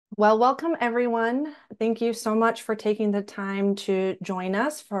Well, welcome everyone. Thank you so much for taking the time to join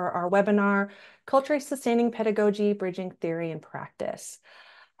us for our webinar, Culturally Sustaining Pedagogy, Bridging Theory and Practice.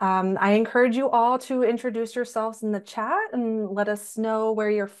 I encourage you all to introduce yourselves in the chat and let us know where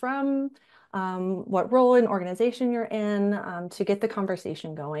you're from, what role and organization you're in, to get the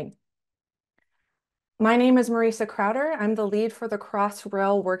conversation going. My name is Marisa Crowder. I'm the lead for the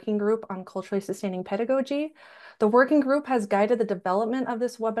Cross-REL Working Group on Culturally Sustaining Pedagogy. The working group has guided the development of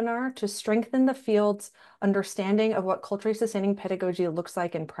this webinar to strengthen the field's understanding of what culturally sustaining pedagogy looks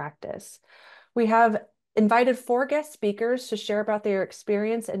like in practice. We have invited 4 guest speakers to share about their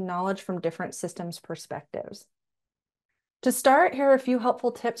experience and knowledge from different systems perspectives. To start, here are a few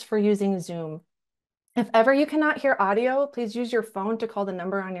helpful tips for using Zoom. If ever you cannot hear audio, please use your phone to call the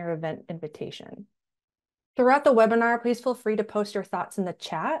number on your event invitation. Throughout the webinar, please feel free to post your thoughts in the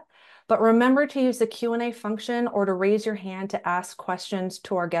chat, but remember to use the Q&A function or to raise your hand to ask questions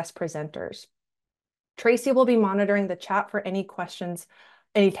to our guest presenters. Tracy will be monitoring the chat for any questions,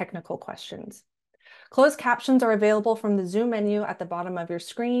 any technical questions. Closed captions are available from the Zoom menu at the bottom of your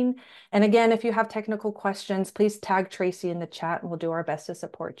screen. And again, if you have technical questions, please tag Tracy in the chat and we'll do our best to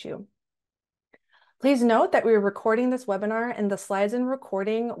support you. Please note that we are recording this webinar and the slides and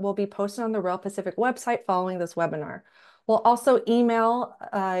recording will be posted on the REL Pacific website following this webinar. We'll also email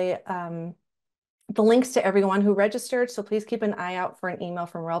the links to everyone who registered, so please keep an eye out for an email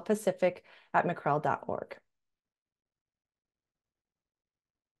from relpacific@mcrel.org.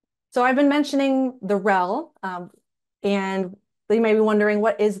 So I've been mentioning the REL, and you may be wondering,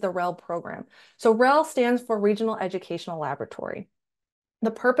 what is the REL program? So REL stands for Regional Educational Laboratory.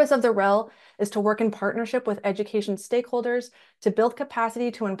 The purpose of the REL is to work in partnership with education stakeholders to build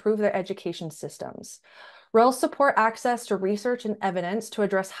capacity to improve their education systems. RELs support access to research and evidence to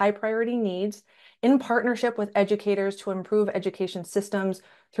address high priority needs in partnership with educators to improve education systems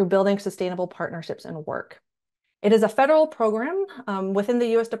through building sustainable partnerships and work. It is a federal program within the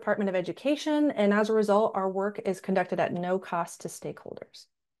U.S. Department of Education, and as a result, our work is conducted at no cost to stakeholders.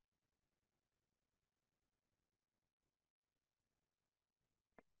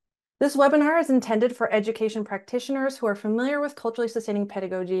 This webinar is intended for education practitioners who are familiar with culturally sustaining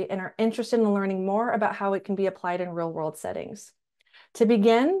pedagogy and are interested in learning more about how it can be applied in real-world settings. To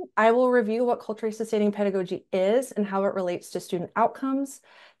begin, I will review what culturally sustaining pedagogy is and how it relates to student outcomes.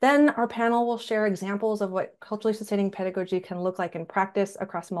 Then our panel will share examples of what culturally sustaining pedagogy can look like in practice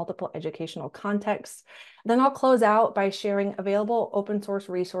across multiple educational contexts. Then I'll close out by sharing available open source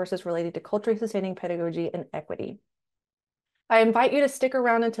resources related to culturally sustaining pedagogy and equity. I invite you to stick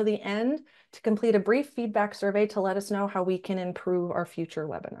around until the end to complete a brief feedback survey to let us know how we can improve our future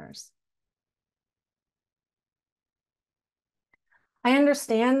webinars. I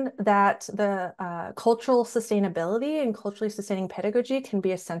understand that the cultural sustainability and culturally sustaining pedagogy can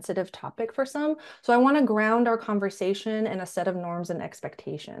be a sensitive topic for some. So I want to ground our conversation in a set of norms and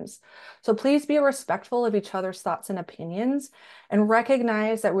expectations. So please be respectful of each other's thoughts and opinions and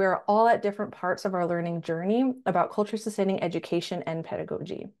recognize that we are all at different parts of our learning journey about culturally sustaining education and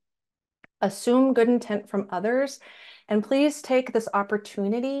pedagogy. Assume good intent from others, and please take this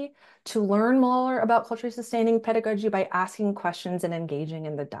opportunity to learn more about culturally sustaining pedagogy by asking questions and engaging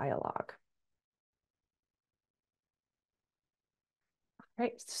in the dialogue.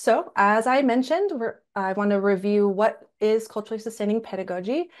 Right. So as I mentioned, I want to review what is culturally sustaining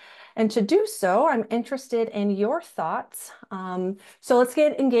pedagogy. And to do so, I'm interested in your thoughts. So let's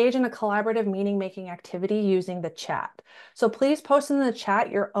get engaged in a collaborative meaning-making activity using the chat. So please post in the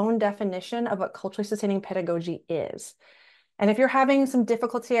chat your own definition of what culturally sustaining pedagogy is. And if you're having some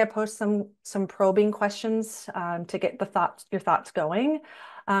difficulty, I post some probing questions to get your thoughts going.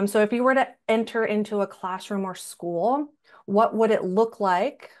 So if you were to enter into a classroom or school, what would it look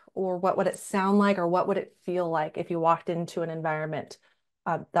like, or what would it sound like, or what would it feel like if you walked into an environment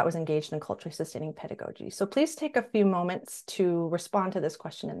that was engaged in culturally sustaining pedagogy? So please take a few moments to respond to this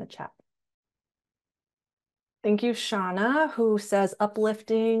question in the chat. Thank you, Shauna, who says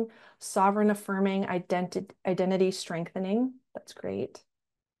uplifting, sovereign affirming, identity strengthening. That's great.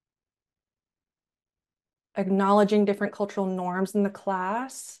 Acknowledging different cultural norms in the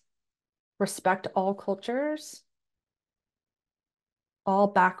class. Respect all cultures. All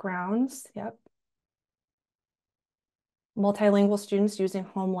backgrounds, yep. Multilingual students using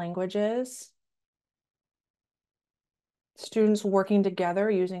home languages. Students working together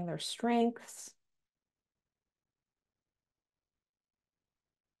using their strengths.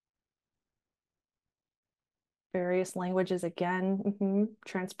 Various languages again,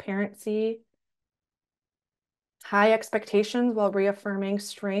 transparency. High expectations while reaffirming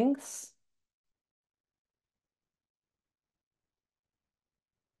strengths.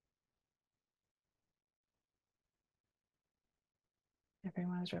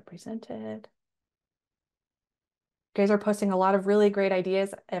 Everyone is represented. You guys are posting a lot of really great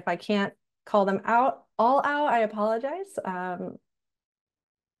ideas. If I can't call them all out, I apologize.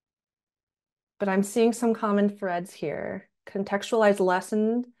 But I'm seeing some common threads here. Contextualize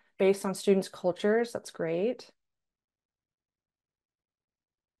lesson based on students' cultures. That's great.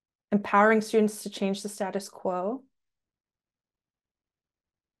 Empowering students to change the status quo.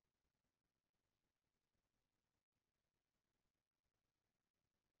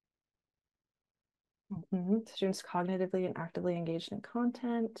 Students cognitively and actively engaged in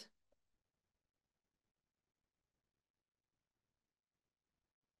content.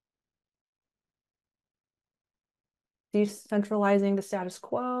 Decentralizing the status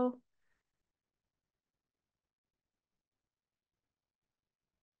quo.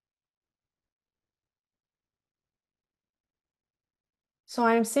 So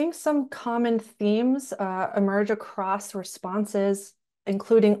I'm seeing some common themes emerge across responses,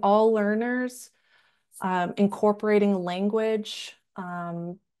 including all learners, incorporating language,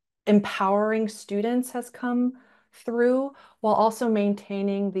 empowering students has come through, while also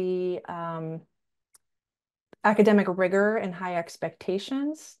maintaining the academic rigor and high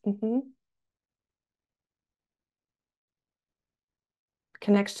expectations.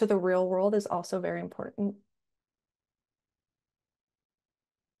 Connects to the real world is also very important.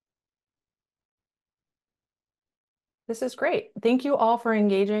 This is great. Thank you all for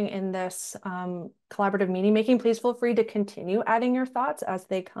engaging in this collaborative meeting making. Please feel free to continue adding your thoughts as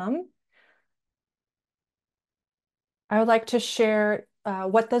they come. I would like to share how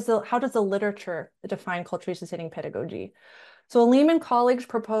does the literature define culturally sustaining pedagogy? So Aleem and colleagues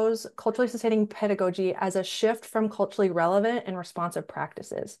propose culturally sustaining pedagogy as a shift from culturally relevant and responsive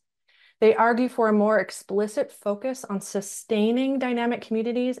practices. They argue for a more explicit focus on sustaining dynamic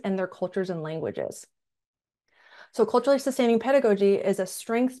communities and their cultures and languages. So culturally sustaining pedagogy is a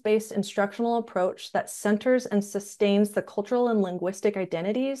strengths-based instructional approach that centers and sustains the cultural and linguistic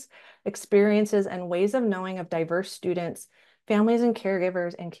identities, experiences, and ways of knowing of diverse students, families and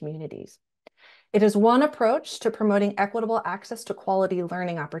caregivers, and communities. It is one approach to promoting equitable access to quality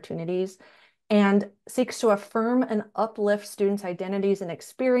learning opportunities and seeks to affirm and uplift students' identities and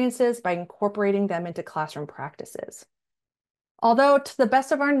experiences by incorporating them into classroom practices. Although, to the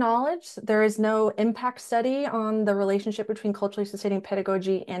best of our knowledge, there is no impact study on the relationship between culturally sustaining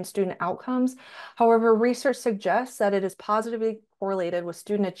pedagogy and student outcomes. However, research suggests that it is positively correlated with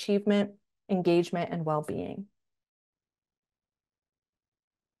student achievement, engagement, and well-being.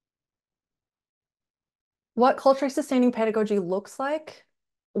 What culturally sustaining pedagogy looks like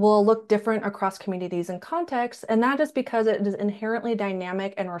will look different across communities and contexts, and that is because it is inherently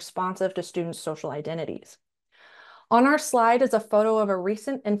dynamic and responsive to students' social identities. On our slide is a photo of a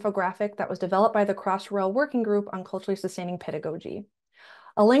recent infographic that was developed by the Cross-REL Working Group on Culturally Sustaining Pedagogy.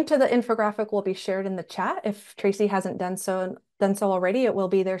 A link to the infographic will be shared in the chat. If Tracy hasn't done so already, it will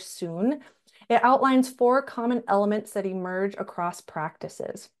be there soon. It outlines 4 common elements that emerge across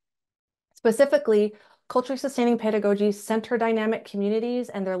practices. Specifically, culturally sustaining pedagogy center dynamic communities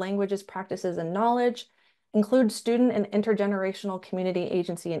and their languages, practices, and knowledge, include student and intergenerational community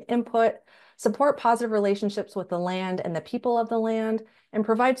agency and input, support positive relationships with the land and the people of the land, and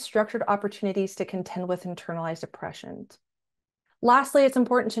provide structured opportunities to contend with internalized oppressions. Lastly, it's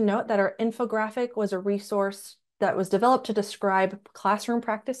important to note that our infographic was a resource that was developed to describe classroom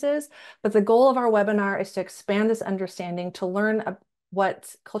practices, but the goal of our webinar is to expand this understanding to learn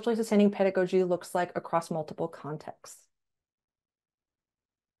what culturally sustaining pedagogy looks like across multiple contexts.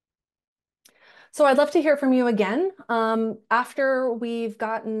 So I'd love to hear from you again. After we've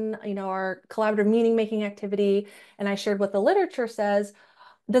gotten, our collaborative meaning making activity and I shared what the literature says,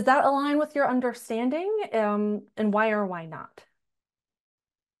 does that align with your understanding, and why or why not?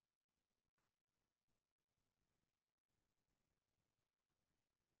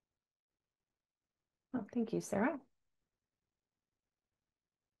 Oh, thank you, Sarah.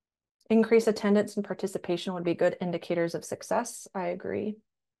 Increased attendance and participation would be good indicators of success. I agree.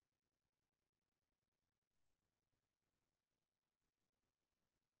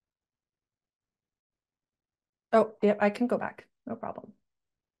 Oh, yeah, I can go back. No problem.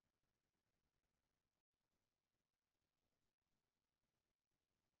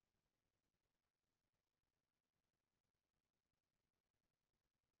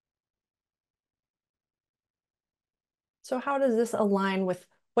 So how does this align with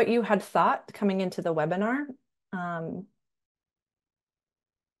what you had thought coming into the webinar? Or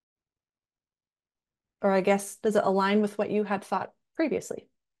I guess, does it align with what you had thought previously?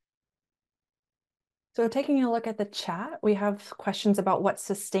 So taking a look at the chat, we have questions about what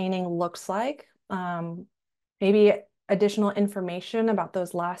sustaining looks like. Maybe additional information about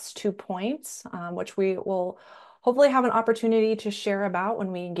those last 2 points, which we will hopefully have an opportunity to share about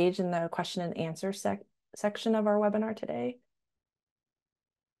when we engage in the question and answer section of our webinar today.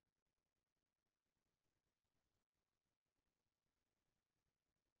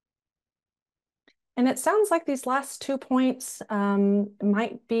 And it sounds like these last 2 points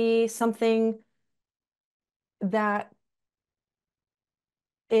might be something that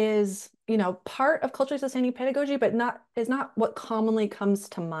is, part of culturally sustaining pedagogy, but is not what commonly comes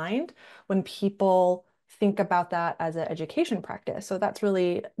to mind when people think about that as an education practice. So that's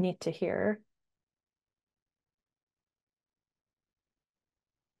really neat to hear.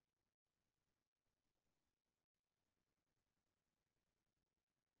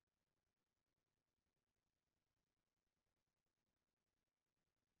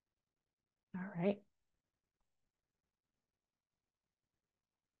 All right.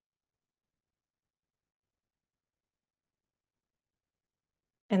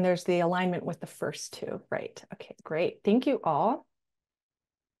 And there's the alignment with the first two, right? Okay, great. Thank you all.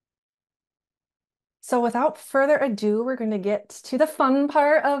 So without further ado, we're going to get to the fun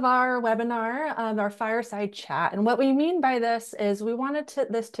part of our webinar, our fireside chat. And what we mean by this is we wanted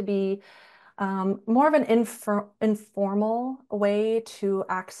this to be more of an informal way to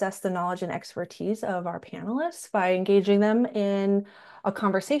access the knowledge and expertise of our panelists by engaging them in a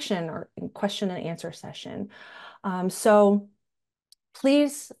conversation or in question and answer session. So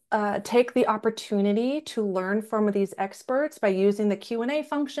please take the opportunity to learn from these experts by using the Q&A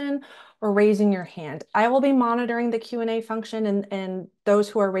function or raising your hand. I will be monitoring the Q&A function and those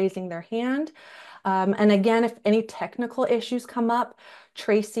who are raising their hand. And again, if any technical issues come up,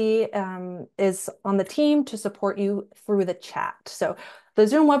 Tracy is on the team to support you through the chat. So the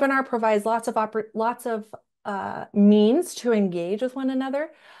Zoom webinar provides lots of means to engage with one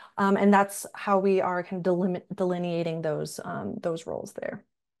another. And that's how we are kind of delineating those roles there.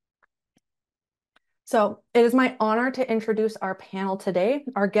 So it is my honor to introduce our panel today.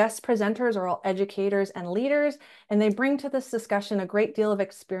 Our guest presenters are all educators and leaders, and they bring to this discussion a great deal of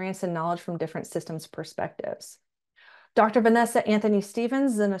experience and knowledge from different systems perspectives. Dr. Vanessa Anthony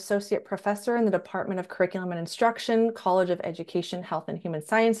Stevens is an associate professor in the Department of Curriculum and Instruction, College of Education, Health and Human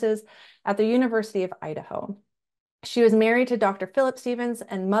Sciences at the University of Idaho. She was married to Dr. Philip Stevens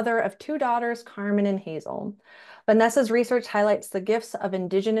and mother of 2 daughters, Carmen and Hazel. Vanessa's research highlights the gifts of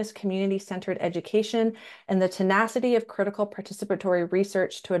Indigenous community-centered education and the tenacity of critical participatory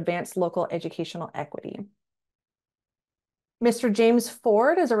research to advance local educational equity. Mr. James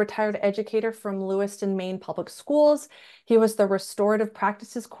Ford is a retired educator from Lewiston, Maine Public Schools. He was the Restorative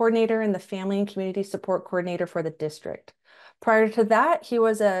Practices Coordinator and the Family and Community Support Coordinator for the district. Prior to that, he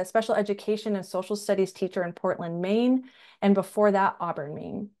was a special education and social studies teacher in Portland, Maine, and before that, Auburn,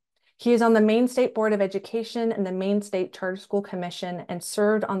 Maine. He is on the Maine State Board of Education and the Maine State Charter School Commission and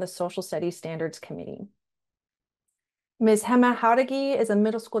served on the Social Studies Standards Committee. Ms. Gemma Jáuregui is a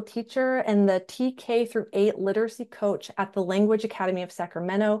middle school teacher and the TK through 8 literacy coach at the Language Academy of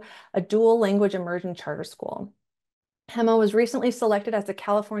Sacramento, a dual language immersion charter school. Gemma was recently selected as the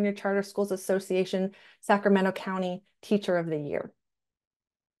California Charter Schools Association Sacramento County Teacher of the Year.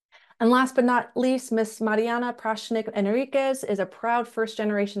 And last but not least, Ms. Mariana Praschnik-Enriquez is a proud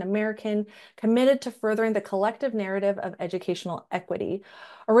first-generation American committed to furthering the collective narrative of educational equity.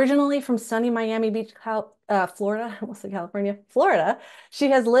 Originally from sunny Miami Beach, Florida, I almost said California, Florida,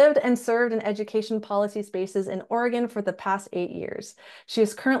 she has lived and served in education policy spaces in Oregon for the past 8 years. She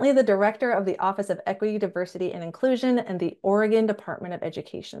is currently the director of the Office of Equity, Diversity, and Inclusion in the Oregon Department of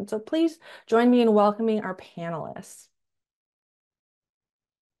Education. So please join me in welcoming our panelists.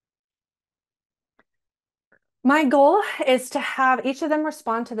 My goal is to have each of them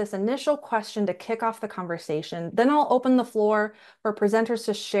respond to this initial question to kick off the conversation. Then I'll open the floor for presenters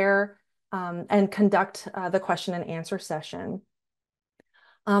to share and conduct the question and answer session.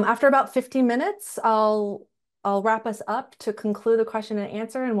 After about 15 minutes, I'll wrap us up to conclude the question and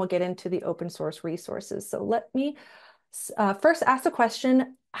answer, and we'll get into the open source resources. So let me first ask the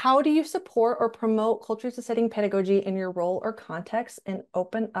question, how do you support or promote culturally sustaining pedagogy in your role or context, and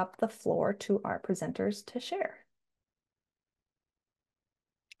open up the floor to our presenters to share.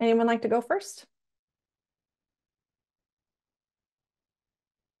 Anyone like to go first?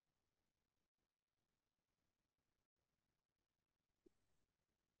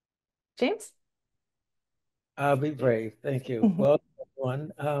 James? I'll be brave. Thank you. Well,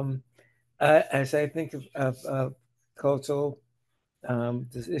 everyone, as I think of cultural,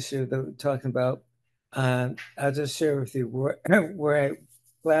 this issue that we're talking about, I'll just share with you where I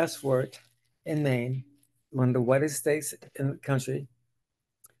last worked in Maine, one of the whitest states in the country.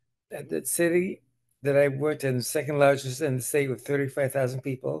 The city that I worked in, the second largest in the state with 35,000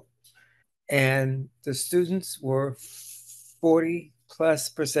 people. And the students were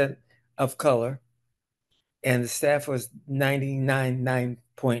 40+% of color, and the staff was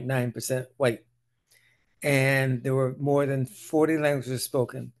 99.9% white. And there were more than 40 languages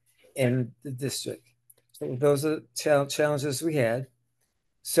spoken in the district. So those are challenges we had.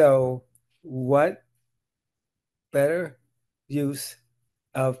 So, what better use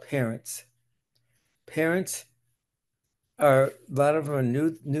of parents? Parents are, a lot of them are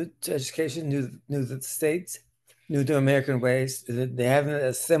new to education, new to the States, new to American ways. They haven't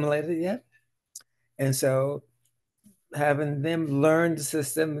assimilated yet. And so having them learn the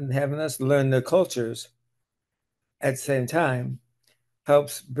system and having us learn their cultures at the same time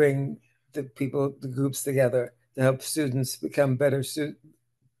helps bring the groups together to help students become better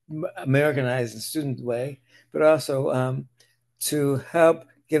Americanized in student way, but also to help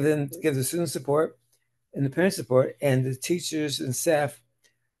give the students support and the parents support and the teachers and staff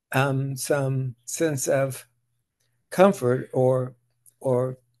some sense of comfort or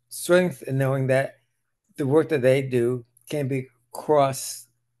strength in knowing that the work that they do can be cross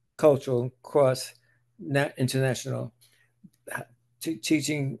cultural, cross international.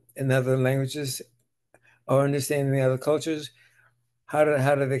 Teaching in other languages or understanding the other cultures. How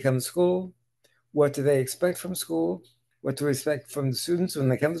do they come to school? What do they expect from school? What do they expect from the students when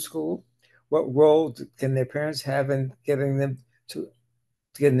they come to school? What role can their parents have in getting them to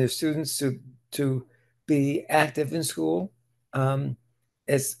getting their students to be active in school? Um,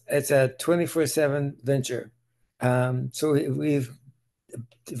 it's a 24/7 venture. So we've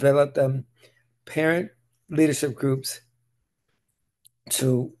developed parent leadership groups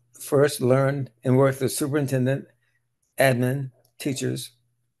to first learn and work with the superintendent, admin, teachers,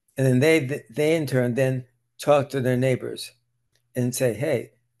 and then they in turn then talk to their neighbors and say,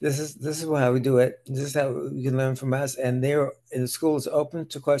 "Hey, this is how we do it. This is how you can learn from us." And the school is open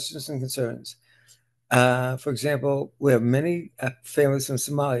to questions and concerns. For example, we have many families from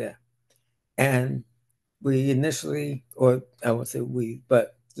Somalia, and we initially, or I won't say we,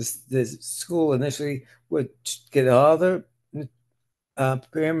 but the school initially would get all the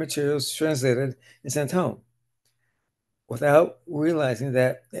prepared materials translated and sent home without realizing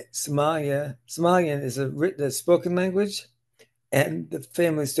that Somalian is a spoken language, and the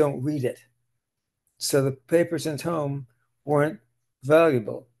families don't read it. So the papers sent home weren't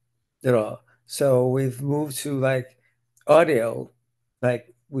valuable at all. So we've moved to like audio,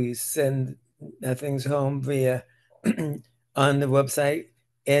 like we send things home via on the website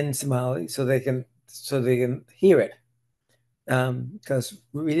in Somali so they can hear it. Because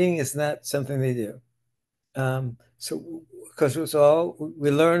reading is not something they do. So because it's all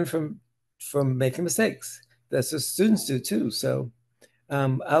we learn from making mistakes. That's what students do too. So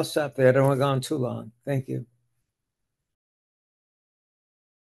I'll stop there. I don't want to go on too long. Thank you.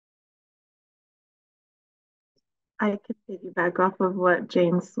 I could piggyback off of what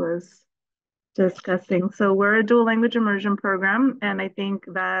James was discussing. So we're a dual language immersion program, and I think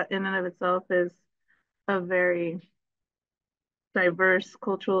that in and of itself is a very diverse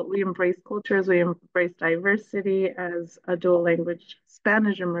cultural. We embrace cultures, we embrace diversity as a dual language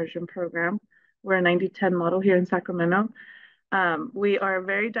Spanish immersion program. We're a 90-10 model here in Sacramento. We are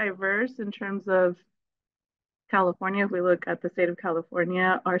very diverse in terms of California. If we look at the state of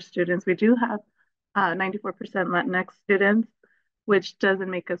California, our students, we do have 94% Latinx students, which doesn't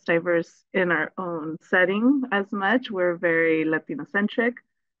make us diverse in our own setting as much. We're very Latino centric.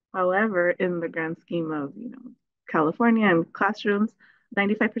 However, in the grand scheme of, California and classrooms,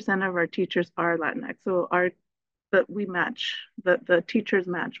 95% of our teachers are Latinx. So we match the teachers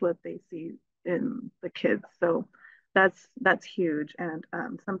match what they see in the kids. So that's huge and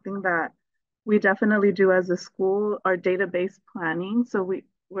something that we definitely do as a school. Our database planning. So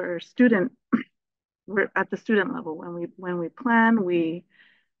we're at the student level when we plan. We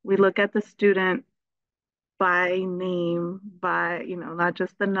look at the student by name, by, not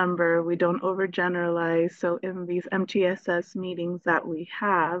just the number. We don't overgeneralize. So in these MTSS meetings that we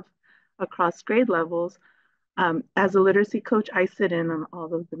have across grade levels, as a literacy coach, I sit in on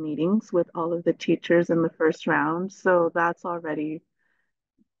all of the meetings with all of the teachers in the first round. So that's already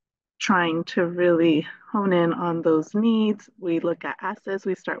trying to really hone in on those needs. We look at assets.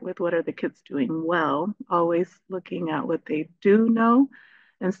 We start with what are the kids doing well, always looking at what they do know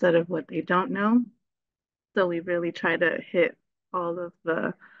instead of what they don't know. So we really try to hit all of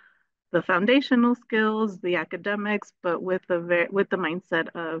the foundational skills, the academics, but with the mindset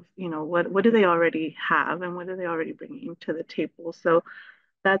of, what do they already have and what are they already bringing to the table. So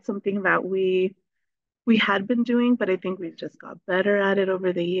that's something that we we had been doing, but I think we've just got better at it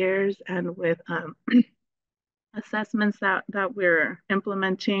over the years. And with assessments that we're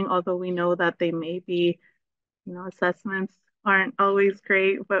implementing, although we know that they may be, assessments aren't always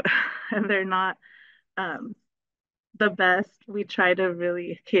great, but and they're not um, the best. We try to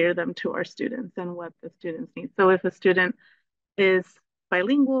really cater them to our students and what the students need. So if a student is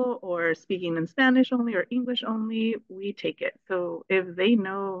bilingual or speaking in Spanish only or English only, we take it. So if they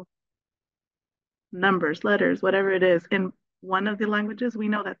know numbers, letters, whatever it is in one of the languages, we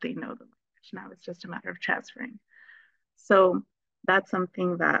know that they know the language. Now it's just a matter of transferring. So that's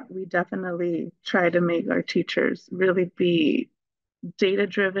something that we definitely try to make our teachers really be data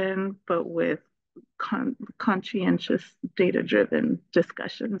driven, but with conscientious data driven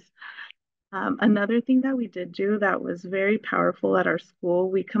discussions. Another thing that we did do that was very powerful at our school,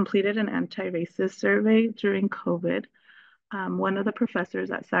 we completed an anti-racist survey during COVID. One of the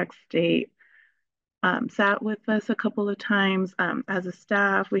professors at Sac State sat with us a couple of times as a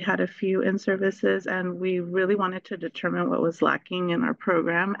staff. We had a few in services, and we really wanted to determine what was lacking in our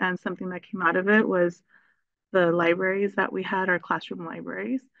program. And something that came out of it was the libraries that we had, our classroom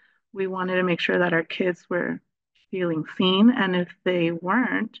libraries. We wanted to make sure that our kids were feeling seen. And if they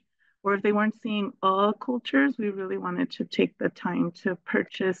weren't, or if they weren't seeing all cultures, we really wanted to take the time to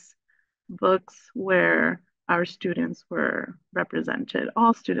purchase books where our students were represented,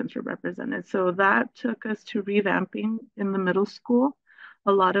 all students were represented. So that took us to revamping in the middle school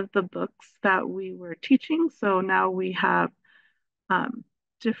a lot of the books that we were teaching. So now we have um,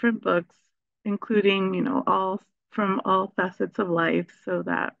 different books, including, all from all facets of life, so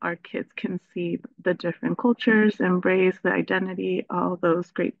that our kids can see the different cultures, embrace the identity, all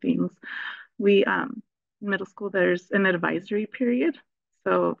those great things. We, middle school, there's an advisory period.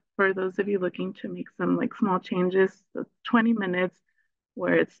 So for those of you looking to make some like small changes, so 20 minutes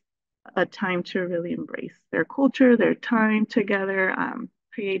where it's a time to really embrace their culture, their time together,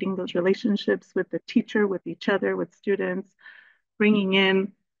 creating those relationships with the teacher, with each other, with students, bringing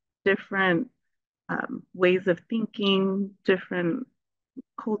in different ways of thinking, different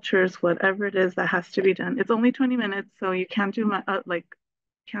cultures, whatever it is that has to be done. It's only 20 minutes, so you can't do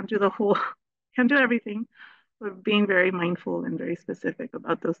can't do the whole, can't do everything. But being very mindful and very specific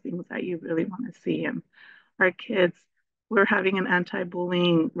about those things that you really want to see. And our kids, we're having an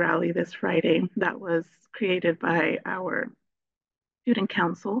anti-bullying rally this Friday that was created by our student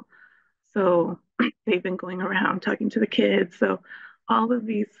council. So they've been going around talking to the kids. So all of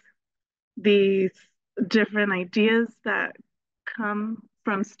these different ideas that come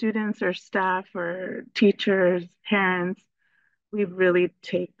from students or staff or teachers, parents, we really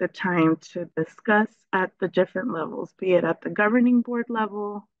take the time to discuss at the different levels, be it at the governing board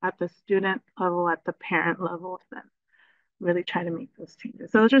level, at the student level, at the parent level, and really try to make those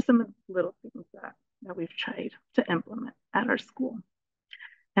changes. So those are some of the little things that we've tried to implement at our school.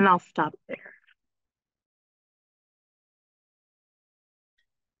 And I'll stop there.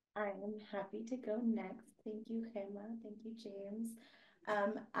 I am happy to go next. Thank you, Gemma. Thank you, James.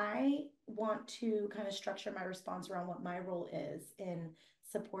 I want to kind of structure my response around what my role is in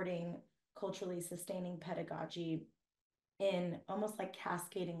supporting culturally sustaining pedagogy in almost like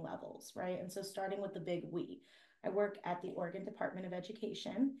cascading levels, right? And so starting with the big we. I work at the Oregon Department of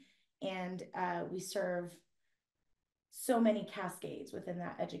Education, and we serve so many cascades within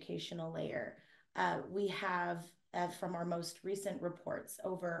that educational layer. We have, from our most recent reports,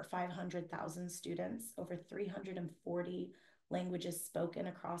 over 500,000 students, over 340 languages spoken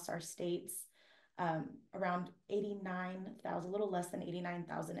across our states, around 89,000, a little less than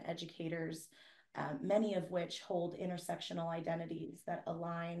 89,000 educators, many of which hold intersectional identities that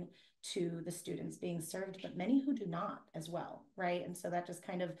align to the students being served, but many who do not as well, right? And so that just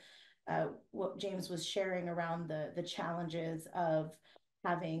kind of what James was sharing around the challenges of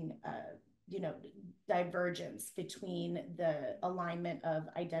having divergence between the alignment of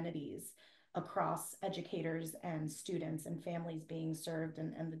identities across educators and students and families being served,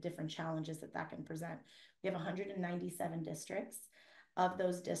 and the different challenges that can present. We have 197 districts. Of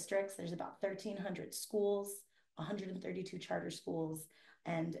those districts, there's about 1,300 schools, 132 charter schools,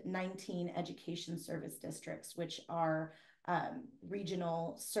 and 19 education service districts, which are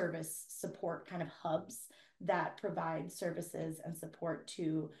regional service support kind of hubs that provide services and support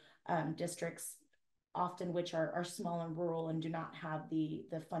to districts, often which are small and rural and do not have the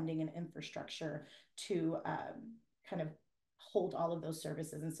funding and infrastructure to kind of hold all of those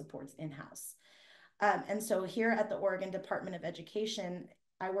services and supports in-house. And so here at the Oregon Department of Education,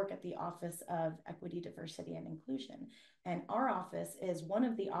 I work at the Office of Equity, Diversity, and Inclusion. And our office is one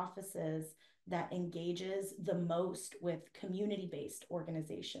of the offices that engages the most with community-based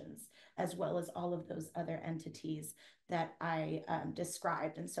organizations, as well as all of those other entities that I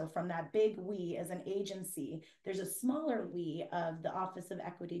described. And so from that big we as an agency, there's a smaller we of the Office of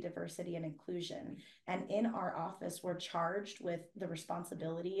Equity, Diversity, and Inclusion. And in our office, we're charged with the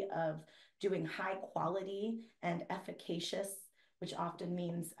responsibility of doing high quality and efficacious, which often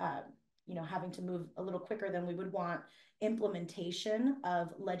means having to move a little quicker than we would want, implementation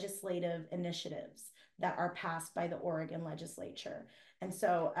of legislative initiatives that are passed by the Oregon legislature. And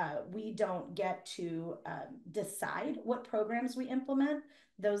so we don't get to decide what programs we implement.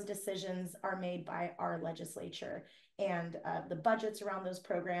 Those decisions are made by our legislature, and the budgets around those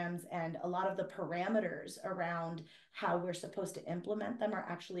programs and a lot of the parameters around how we're supposed to implement them are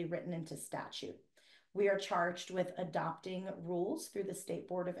actually written into statute. We are charged with adopting rules through the State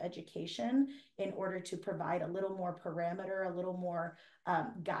Board of Education in order to provide a little more parameter, a little more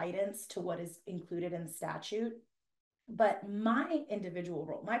guidance to what is included in statute. But my individual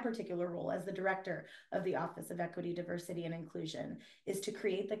role, my particular role as the director of the Office of Equity, Diversity, and Inclusion is to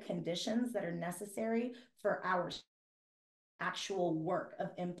create the conditions that are necessary for our actual work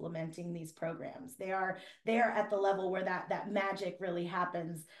of implementing these programs. They are at the level where that magic really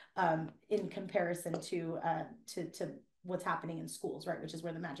happens in comparison to what's happening in schools, right? Which is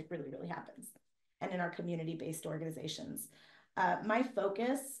where the magic really happens, and in our community-based organizations. My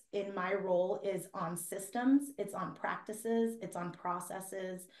focus in my role is on systems, it's on practices, it's on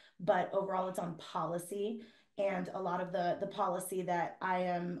processes, but overall it's on policy. And a lot of the policy that I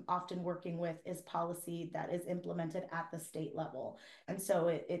am often working with is policy that is implemented at the state level. And so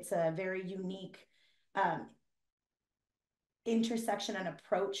it's a very unique intersection and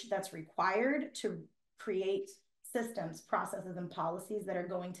approach that's required to create systems, processes, and policies that are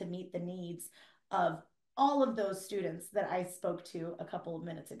going to meet the needs of all of those students that I spoke to a couple of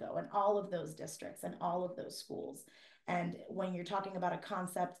minutes ago, and all of those districts and all of those schools. And when you're talking about a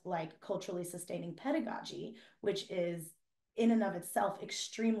concept like culturally sustaining pedagogy, which is in and of itself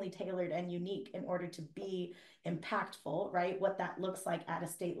extremely tailored and unique in order to be impactful, right? What that looks like at a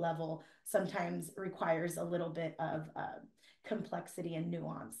state level sometimes requires a little bit of complexity and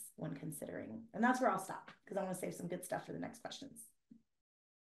nuance when considering. And that's where I'll stop, because I want to save some good stuff for the next questions.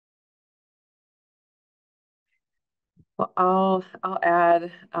 Well, I'll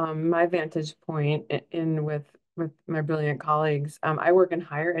add my vantage point in with my brilliant colleagues. I work in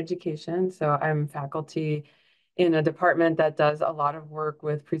higher education, so I'm faculty in a department that does a lot of work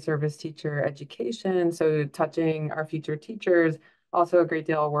with pre-service teacher education, so touching our future teachers. Also a great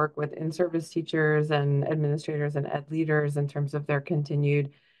deal of work with in-service teachers and administrators and ed leaders in terms of their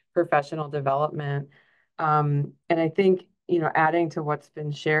continued professional development. And I think, adding to what's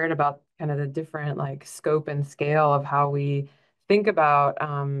been shared about kind of the different like scope and scale of how we think about,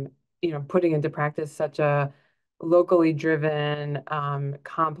 putting into practice such a locally driven,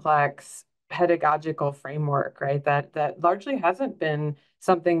 complex pedagogical framework, right? That largely hasn't been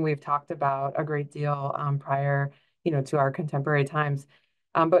something we've talked about a great deal prior, to our contemporary times.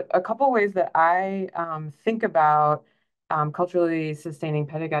 But a couple ways that I think about culturally sustaining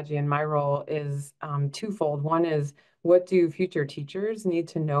pedagogy in my role is twofold. One is, what do future teachers need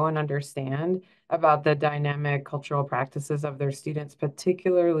to know and understand about the dynamic cultural practices of their students,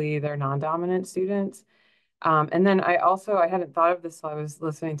 particularly their non-dominant students? And then I hadn't thought of this, so I was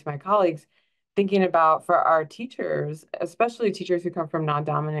listening to my colleagues, thinking about for our teachers, especially teachers who come from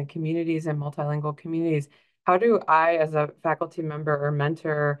non-dominant communities and multilingual communities, how do I, as a faculty member or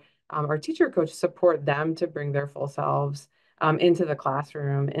mentor or teacher coach, support them to bring their full selves into the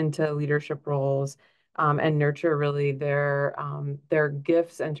classroom, into leadership roles, and nurture really their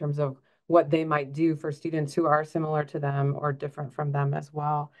gifts in terms of what they might do for students who are similar to them or different from them as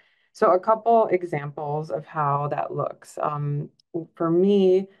well. So a couple examples of how that looks. For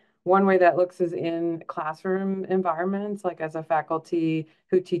me, one way that looks is in classroom environments, like as a faculty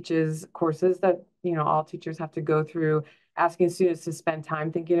who teaches courses that, all teachers have to go through, asking students to spend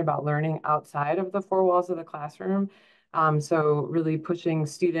time thinking about learning outside of the four walls of the classroom. So really pushing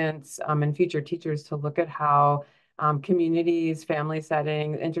students and future teachers to look at how communities, family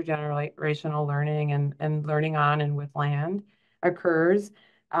settings, intergenerational learning and learning on and with land occurs.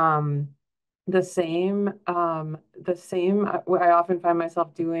 The same what I often find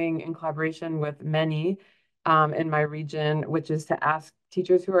myself doing in collaboration with many in my region, which is to ask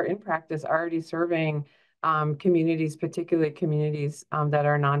teachers who are in practice already serving communities, particularly communities that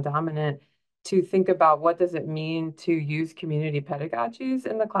are non-dominant, to think about what does it mean to use community pedagogies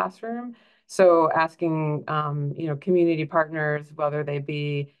in the classroom. So asking, community partners, whether they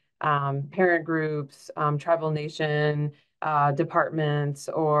be parent groups, tribal nation departments,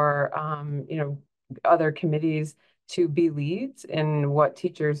 or, other committees to be leads in what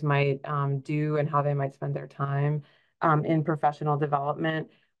teachers might do and how they might spend their time in professional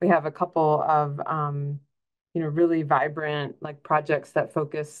development. We have a couple of really vibrant projects that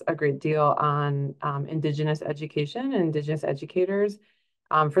focus a great deal on Indigenous education and Indigenous educators.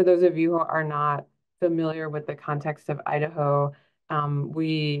 For those of you who are not familiar with the context of Idaho,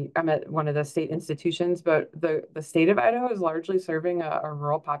 I'm at one of the state institutions, but the state of Idaho is largely serving a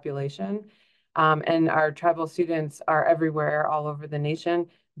rural population. And our tribal students are everywhere, all over the nation.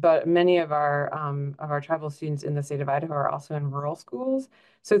 But many of our tribal students in the state of Idaho are also in rural schools.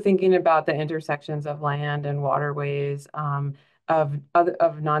 So thinking about the intersections of land and waterways,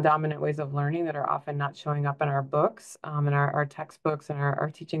 of non-dominant ways of learning that are often not showing up in our books, and our textbooks and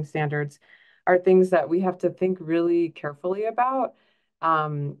our teaching standards, are things that we have to think really carefully about.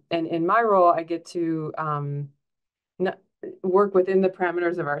 And in my role, I get to work within the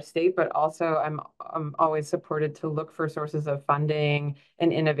parameters of our state, but also I'm always supported to look for sources of funding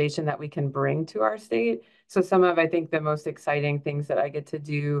and innovation that we can bring to our state. So some of, I think, the most exciting things that I get to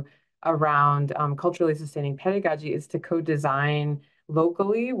do around culturally sustaining pedagogy is to co-design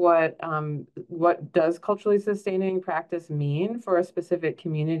locally what does culturally sustaining practice mean for a specific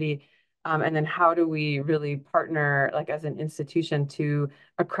community. And then how do we really partner, as an institution, to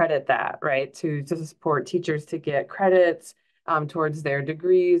accredit that, right? To support teachers to get credits towards their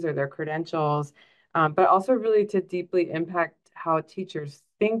degrees or their credentials, but also really to deeply impact how teachers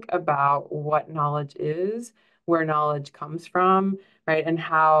think about what knowledge is, where knowledge comes from, right? And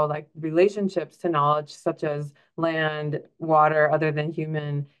how relationships to knowledge, such as land, water, other than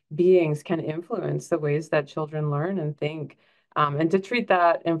human beings, can influence the ways that children learn and think. And to treat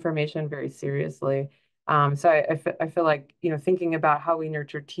that information very seriously. So I feel like, thinking about how we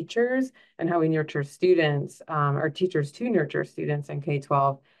nurture teachers and how we nurture students, or teachers to nurture students in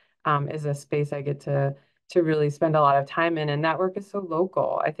K-12, is a space I get to really spend a lot of time in. And that work is so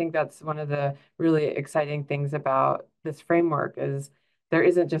local. I think that's one of the really exciting things about this framework is there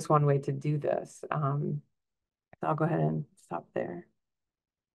isn't just one way to do this. I'll go ahead and stop there.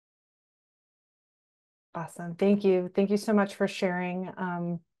 Awesome. Thank you. Thank you so much for sharing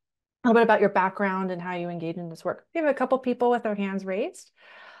a little bit about your background and how you engage in this work. We have a couple people with their hands raised.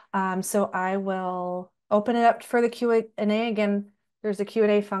 So I will open it up for the Q&A. Again, there's a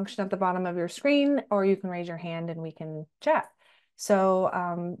Q&A function at the bottom of your screen, or you can raise your hand and we can chat.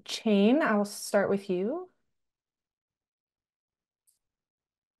 So Chain, I'll start with you.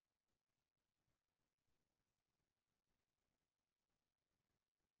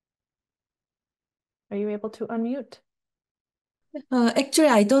 Are you able to unmute? Actually,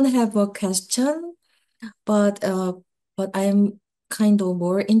 I don't have a question, but I'm kind of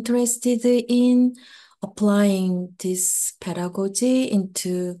more interested in applying this pedagogy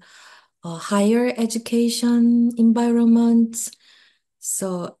into a higher education environment.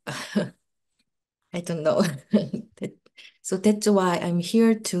 So I don't know. So that's why I'm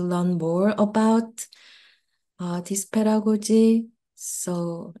here to learn more about this pedagogy.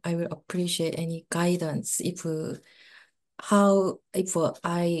 So I will appreciate any guidance if I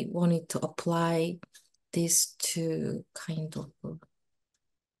wanted to apply this to kind of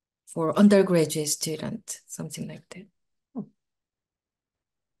for undergraduate student, something like that. It's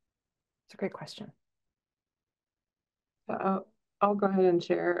a great question. I'll go ahead and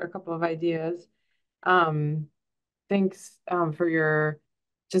share a couple of ideas. Thanks for your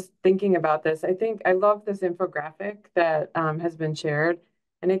just thinking about this. I think I love this infographic that has been shared.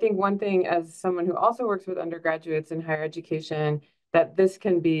 And I think one thing, as someone who also works with undergraduates in higher education, that this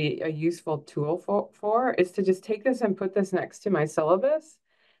can be a useful tool for is to just take this and put this next to my syllabus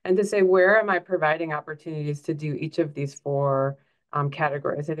and to say, where am I providing opportunities to do each of these four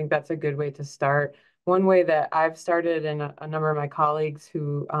categories? I think that's a good way to start. One way that I've started, and a number of my colleagues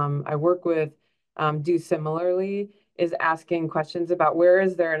who I work with do similarly, is asking questions about where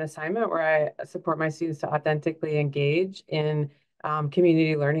is there an assignment where I support my students to authentically engage in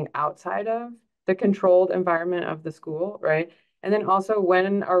community learning outside of the controlled environment of the school, right? And then also,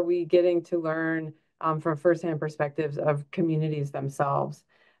 when are we getting to learn from firsthand perspectives of communities themselves?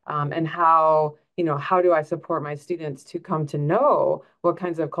 And how do I support my students to come to know what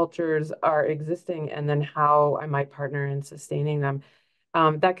kinds of cultures are existing, and then how I might partner in sustaining them.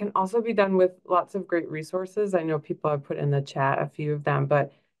 That can also be done with lots of great resources. I know people have put in the chat a few of them,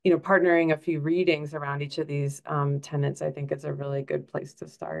 but partnering a few readings around each of these tenets, I think, is a really good place to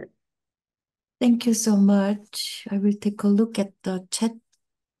start. Thank you so much. I will take a look at the chat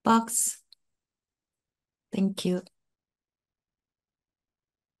box. Thank you.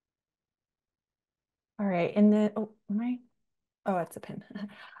 All right, and then, oh, it's a pin.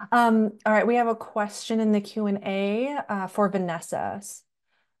 All right, we have a question in the Q&A for Vanessa.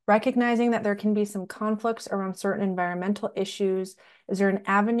 Recognizing that there can be some conflicts around certain environmental issues, is there an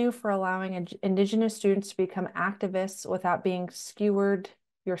avenue for allowing Indigenous students to become activists without being skewered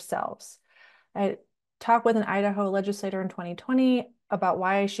yourselves? I talked with an Idaho legislator in 2020 about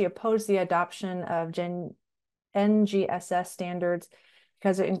why she opposed the adoption of NGSS standards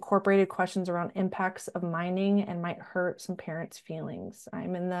because it incorporated questions around impacts of mining and might hurt some parents' feelings.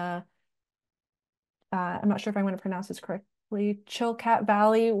 I'm in the, I'm not sure if I'm going to pronounce this correctly, Chilkat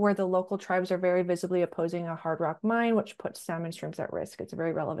Valley, where the local tribes are very visibly opposing a hard rock mine, which puts salmon streams at risk. It's a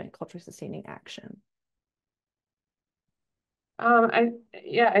very relevant culturally sustaining action.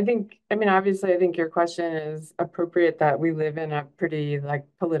 Obviously, I think your question is appropriate that we live in a pretty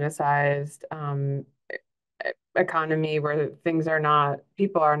politicized economy where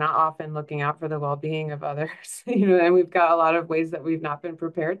people are not often looking out for the well-being of others, and we've got a lot of ways that we've not been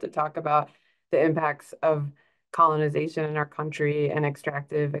prepared to talk about the impacts of colonization in our country and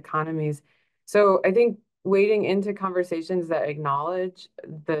extractive economies. So I think wading into conversations that acknowledge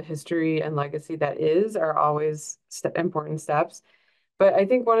the history and legacy that are always important steps. But I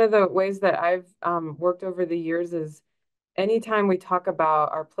think one of the ways that I've worked over the years is anytime we talk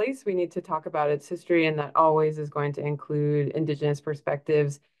about our place, we need to talk about its history, and that always is going to include Indigenous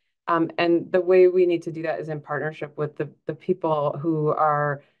perspectives. And the way we need to do that is in partnership with the people who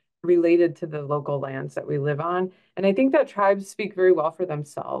are related to the local lands that we live on. And I think that tribes speak very well for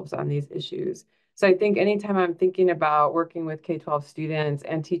themselves on these issues. So I think anytime I'm thinking about working with K-12 students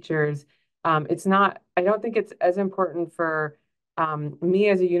and teachers, I don't think it's as important for me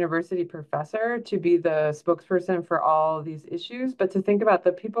as a university professor to be the spokesperson for all of these issues, but to think about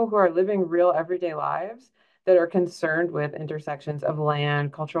the people who are living real everyday lives that are concerned with intersections of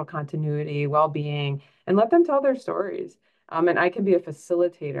land, cultural continuity, well-being, and let them tell their stories. And I can be a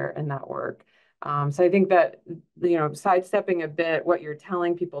facilitator in that work. So I think that, sidestepping a bit what you're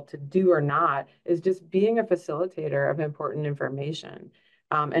telling people to do or not is just being a facilitator of important information,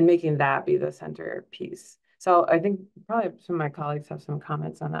 and making that be the centerpiece. So I think probably some of my colleagues have some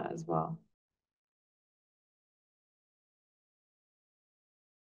comments on that as well.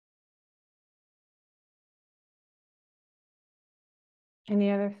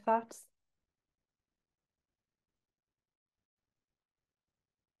 Any other thoughts?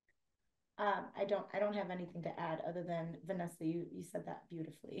 I don't have anything to add other than Vanessa, you said that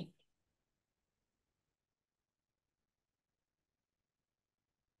beautifully.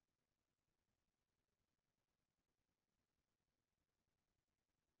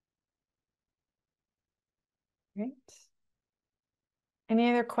 Great. Any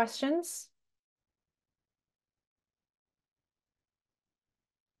other questions?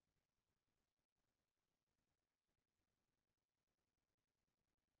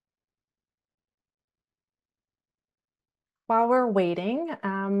 While we're waiting,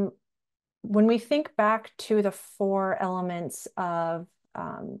 when we think back to the 4 elements of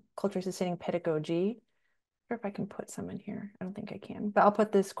culturally sustaining pedagogy, I wonder if I can put some in here. I don't think I can, but I'll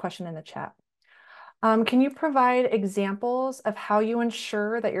put this question in the chat. Can you provide examples of how you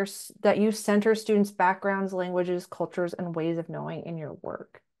ensure that you center students' backgrounds, languages, cultures, and ways of knowing in your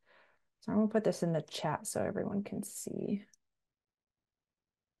work? So I'm gonna put this in the chat so everyone can see.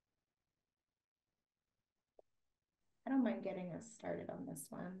 I don't mind getting us started on this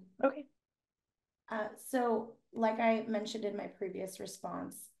one. Okay. So like I mentioned in my previous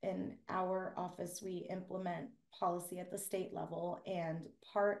response, in our office, we implement policy at the state level, and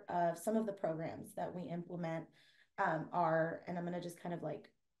part of some of the programs that we implement are, and I'm going to just kind of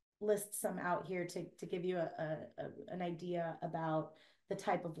list some out here to give you an idea about the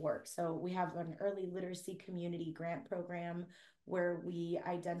type of work. So we have an early literacy community grant program where we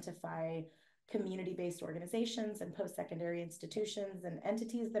identify community-based organizations and post-secondary institutions and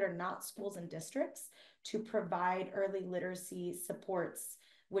entities that are not schools and districts to provide early literacy supports,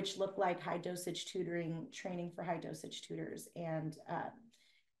 which look like high dosage tutoring, training for high dosage tutors, and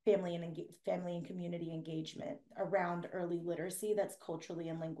family and community engagement around early literacy that's culturally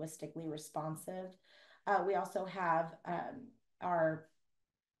and linguistically responsive. We also have our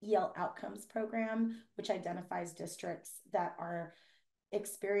EL outcomes program, which identifies districts that are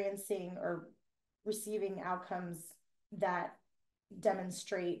experiencing or receiving outcomes that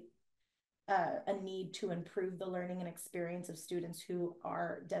demonstrate a need to improve the learning and experience of students who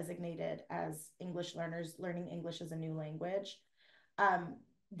are designated as English learners, learning English as a new language.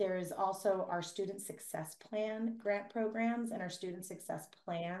 There is also our Student Success Plan grant programs and our Student Success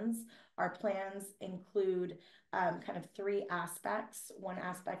Plans. Our plans include kind of three aspects. One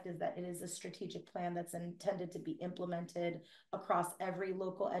aspect is that it is a strategic plan that's intended to be implemented across every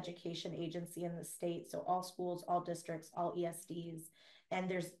local education agency in the state. So all schools, all districts, all ESDs. And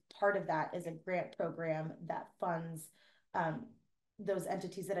there's part of that is a grant program that funds those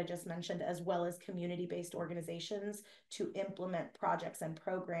entities that I just mentioned, as well as community-based organizations to implement projects and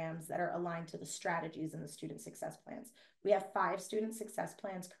programs that are aligned to the strategies in the student success plans. We have 5 student success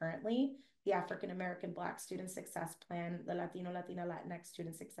plans currently: the African American Black Student Success Plan, the Latino, Latina, Latinx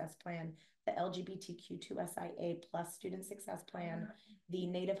Student Success Plan, the LGBTQ2SIA plus Student Success Plan, the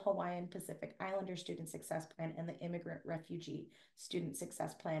Native Hawaiian Pacific Islander Student Success Plan, and the Immigrant Refugee Student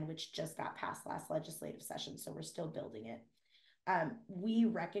Success Plan, which just got passed last legislative session, so we're still building it. We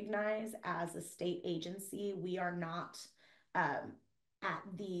recognize as a state agency, we are not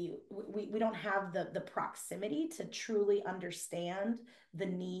we don't have the proximity to truly understand the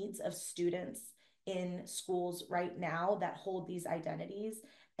needs of students in schools right now that hold these identities.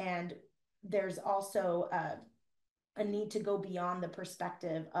 And there's also a need to go beyond the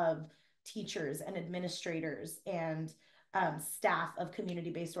perspective of teachers and administrators and staff of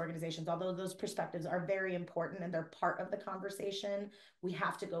community-based organizations. Although those perspectives are very important and they're part of the conversation, we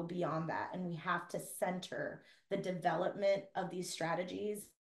have to go beyond that, and we have to center the development of these strategies,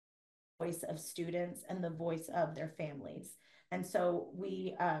 voice of students and the voice of their families. And so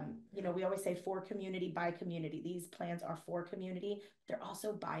we always say for community, by community. These plans are for community, they're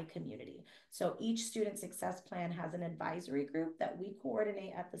also by community. So each student success plan has an advisory group that we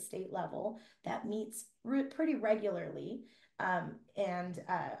coordinate at the state level that meets pretty regularly, and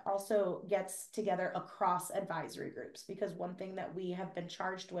also gets together across advisory groups. Because one thing that we have been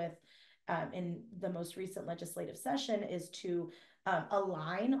charged with in the most recent legislative session is to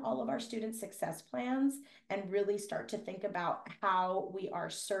align all of our student success plans and really start to think about how we are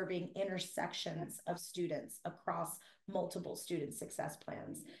serving intersections of students across multiple student success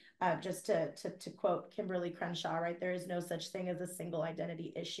plans. Just to quote Kimberly Crenshaw, right, there is no such thing as a single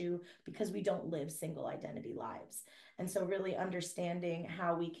identity issue because we don't live single identity lives. And so really understanding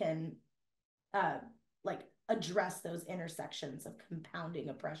how we can address those intersections of compounding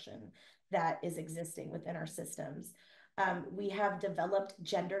oppression that is existing within our systems. We have developed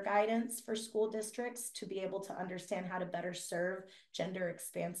gender guidance for school districts to be able to understand how to better serve gender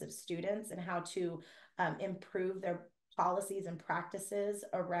expansive students and how to improve their policies and practices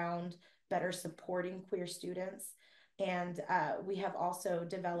around better supporting queer students. And we have also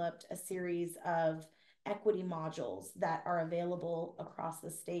developed a series of equity modules that are available across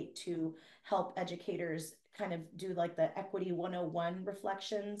the state to help educators kind of do like the equity 101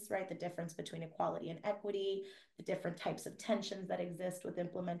 reflections, right? The difference between equality and equity, the different types of tensions that exist with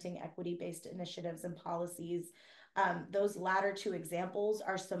implementing equity-based initiatives and policies. Those latter 2 examples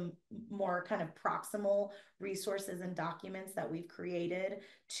are some more kind of proximal resources and documents that we've created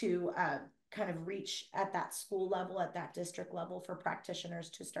to kind of reach at that school level, at that district level, for practitioners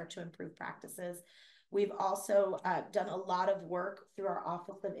to start to improve practices. We've also done a lot of work through our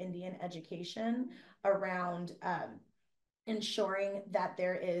Office of Indian Education around ensuring that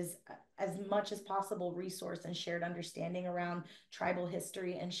there is as much as possible resource and shared understanding around tribal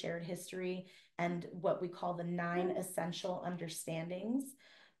history and shared history, and what we call the 9 essential understandings.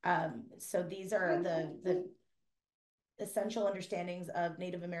 So these are the essential understandings of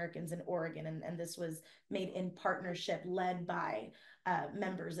Native Americans in Oregon, and this was made in partnership, led by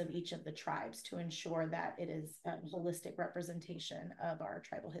members of each of the tribes, to ensure that it is a holistic representation of our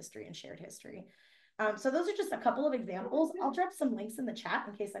tribal history and shared history. So those are just a couple of examples. I'll drop some links in the chat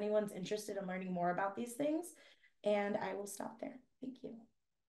in case anyone's interested in learning more about these things, and I will stop there. Thank you.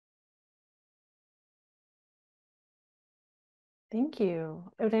 Thank you.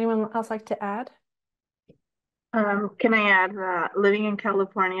 Would anyone else like to add? Can I add that living in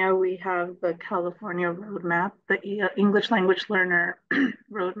California, we have the California roadmap, the English language learner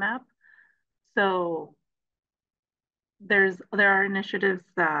roadmap. So there are initiatives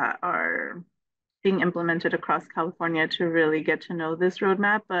that are being implemented across California to really get to know this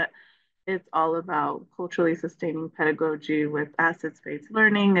roadmap, but it's all about culturally sustaining pedagogy with assets-based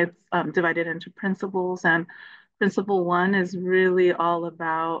learning. It's divided into principles, and principle 1 is really all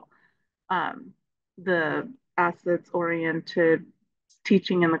about the assets-oriented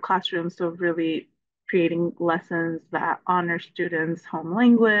teaching in the classroom. So really creating lessons that honor students' home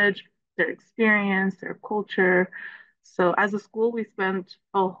language, their experience, their culture. So as a school, we spent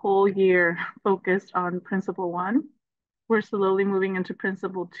a whole year focused on principle 1. We're slowly moving into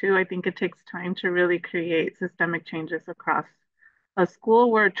principle 2. I think it takes time to really create systemic changes across a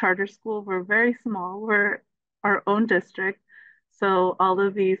school. We're a charter school. We're very small. We're our own district. So all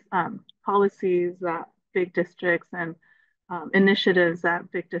of these policies that big districts and initiatives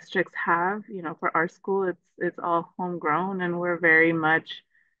that big districts have, for our school, it's all homegrown, and we're very much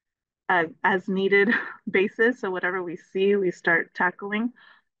as needed basis. So whatever we see, we start tackling.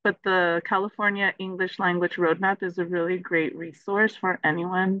 But the California English Language Roadmap is a really great resource for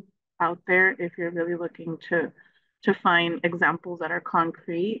anyone out there if you're really looking to find examples that are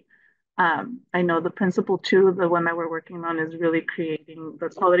concrete. I know the principle too, the one that we're working on, is really creating the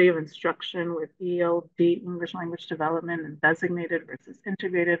quality of instruction with ELD, English language development, and designated versus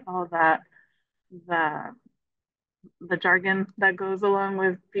integrated, all that, the the jargon that goes along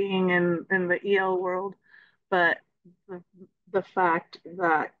with being in the EL world, but the, the fact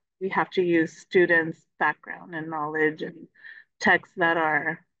that we have to use students' background and knowledge and texts that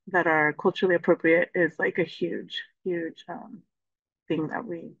are culturally appropriate is like a huge thing that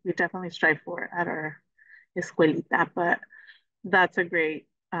we definitely strive for at our escuelita. But that's a great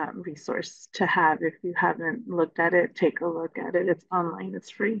resource to have. If you haven't looked at it, take a look at it. It's online,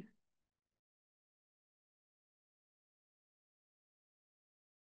 it's free.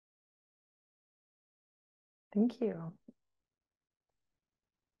 Thank you.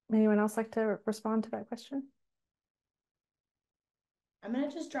 Anyone else like to respond to that question? I'm going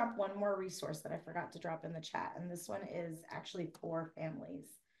to just drop one more resource that I forgot to drop in the chat. And this one is actually for families.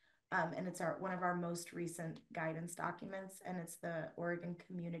 And it's one of our most recent guidance documents. And it's the Oregon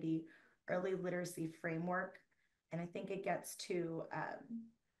Community Early Literacy Framework. And I think it gets to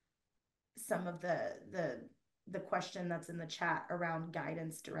some of the question that's in the chat around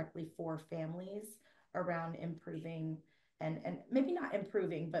guidance directly for families around improving and maybe not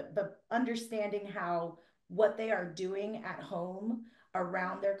improving, but understanding how what they are doing at home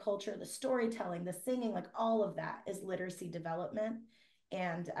around their culture, the storytelling, the singing, like all of that is literacy development,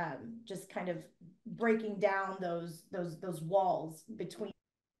 and just kind of breaking down those walls between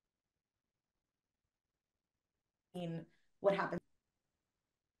what happens.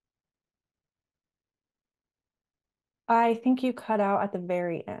 I think you cut out at the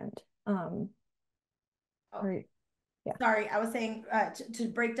very end. Yeah. Sorry, I was saying to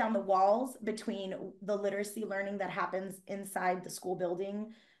break down the walls between the literacy learning that happens inside the school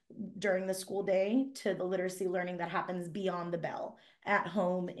building during the school day to the literacy learning that happens beyond the bell, at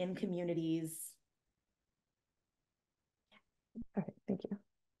home, in communities. Okay, thank you.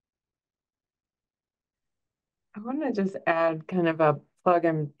 I want to just add kind of a plug.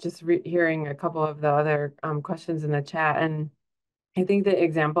 I'm just hearing a couple of the other questions in the chat, and I think the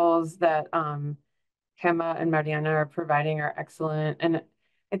examples that Gemma and Mariana are providing are excellent. And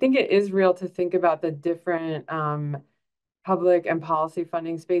I think it is real to think about the different public and policy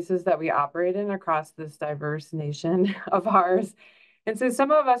funding spaces that we operate in across this diverse nation of ours. And so some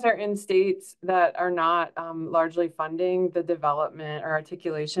of us are in states that are not largely funding the development or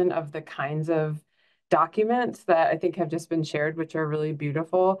articulation of the kinds of documents that I think have just been shared, which are really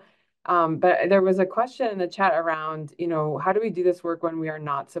beautiful. But there was a question in the chat around, how do we do this work when we are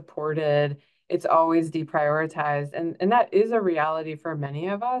not supported? It's always deprioritized. And that is a reality for many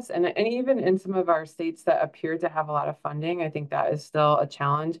of us. And even in some of our states that appear to have a lot of funding, I think that is still a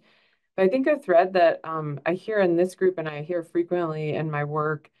challenge. But I think a thread that I hear in this group and I hear frequently in my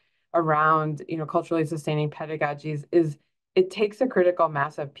work around, culturally sustaining pedagogies is it takes a critical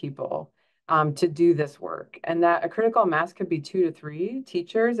mass of people to do this work. And that a critical mass could be 2 to 3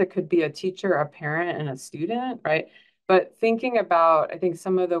 teachers. It could be a teacher, a parent, and a student, right? But thinking about, I think,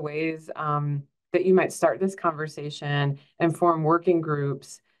 some of the ways that you might start this conversation and form working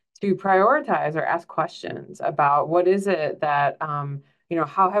groups to prioritize or ask questions about what is it that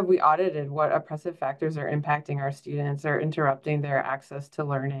how have we audited what oppressive factors are impacting our students or interrupting their access to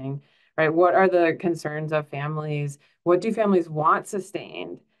learning, right? What are the concerns of families? What do families want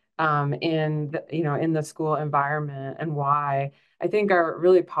sustained in the school environment, and why? I think are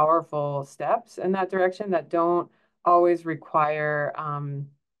really powerful steps in that direction that don't always require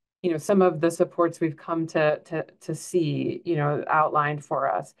some of the supports we've come to see outlined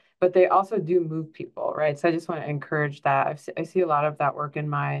for us, but they also do move people, right? So I just want to encourage that. I see a lot of that work in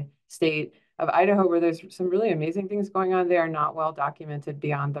my state of Idaho, where there's some really amazing things going on. They are not well documented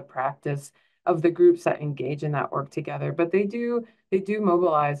beyond the practice of the groups that engage in that work together, but they do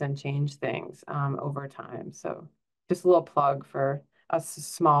mobilize and change things over time. So just a little plug for us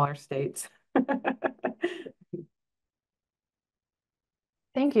smaller states.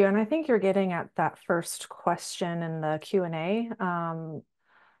 Thank you. And I think you're getting at that first question in the Q&A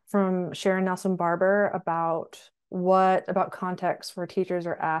from Sharon Nelson Barber about what about context where teachers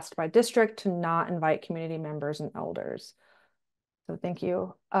are asked by district to not invite community members and elders. So thank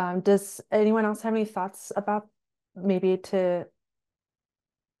you. Does anyone else have any thoughts about maybe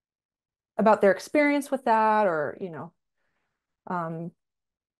about their experience with that, or,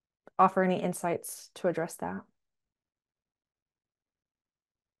 offer any insights to address that?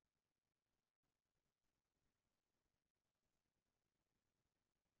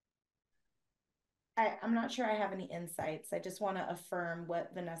 I'm not sure I have any insights. I just want to affirm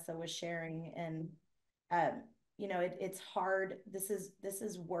what Vanessa was sharing. And it's hard. This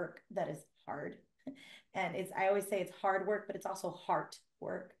is work that is hard. And I always say it's hard work, but it's also heart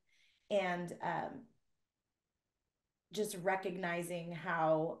work. And just recognizing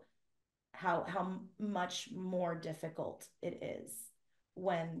how much more difficult it is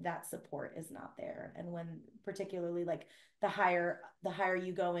when that support is not there, and when particularly like the higher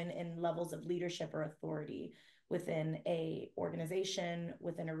you go in levels of leadership or authority within a organization,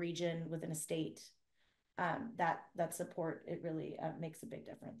 within a region, within a state, that support, it really makes a big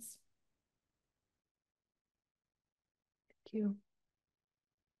difference. Thank you.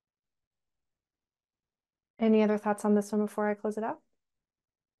 Any other thoughts on this one before I close it out?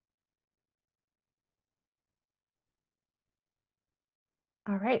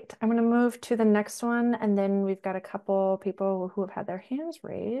 All right, I'm going to move to the next one, and then we've got a couple people who have had their hands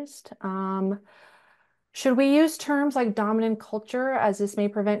raised. Should we use terms like dominant culture, as this may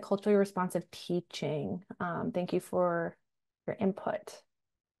prevent culturally responsive teaching? Thank you for your input.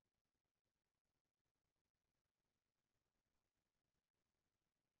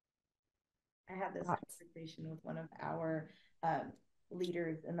 I had this conversation with one of our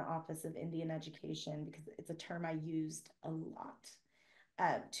leaders in the Office of Indian Education, because it's a term I used a lot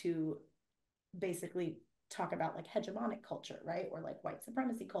to basically talk about like hegemonic culture, right? Or like white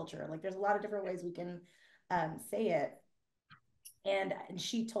supremacy culture. Like there's a lot of different ways we can say it. And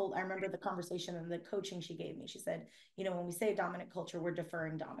I remember the conversation and the coaching she gave me. She said, when we say dominant culture, we're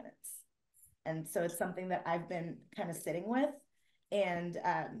deferring dominance. And so it's something that I've been kind of sitting with. And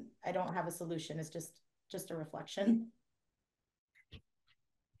I don't have a solution. It's just a reflection.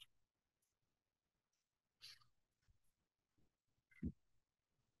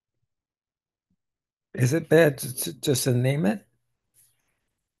 Is it bad just to name it?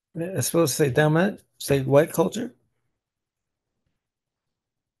 It's supposed to say dominant, say white culture?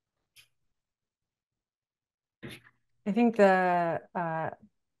 I think the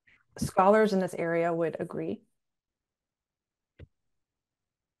scholars in this area would agree.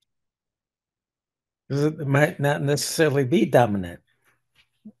 It might not necessarily be dominant.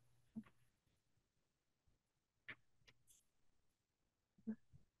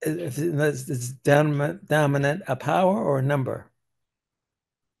 Is dominant a power or a number?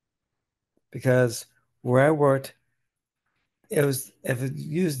 Because where I worked, if it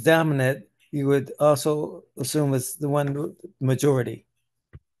used dominant, you would also assume it's the one majority,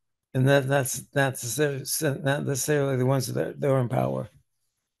 and that's not necessarily the ones that are in power.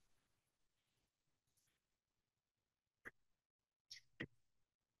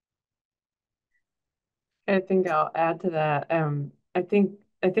 I think I'll add to that. I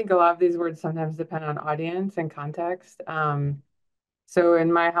think a lot of these words sometimes depend on audience and context. So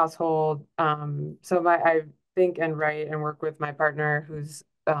in my household, I think and write and work with my partner who's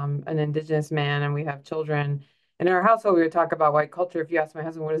an Indigenous man, and we have children. In our household, we would talk about white culture. If you ask my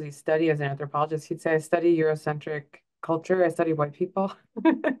husband, what does he study as an anthropologist, he'd say, I study Eurocentric culture. I study white people.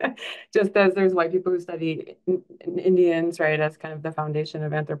 Just as there's white people who study Indians, right, as kind of the foundation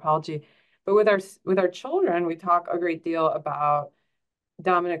of anthropology. But with our children, we talk a great deal about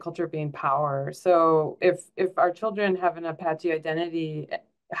dominant culture being power. So if our children have an Apache identity,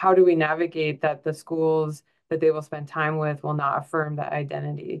 how do we navigate that the schools that they will spend time with will not affirm that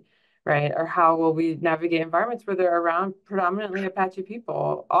identity, right? Or how will we navigate environments where they're around predominantly Apache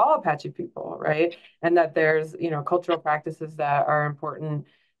people, all Apache people, right? And that there's, cultural practices that are important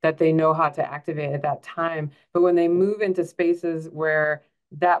that they know how to activate at that time. But when they move into spaces where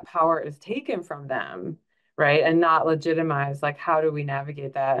that power is taken from them, right, and not legitimized, like how do we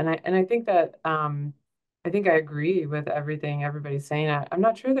navigate that? And I think that I think I agree with everything everybody's saying. I'm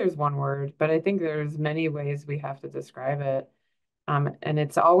not sure there's one word, but I think there's many ways we have to describe it, and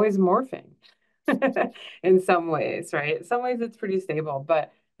it's always morphing in some ways, right? In some ways it's pretty stable,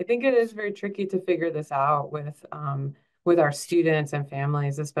 but I think it is very tricky to figure this out with our students and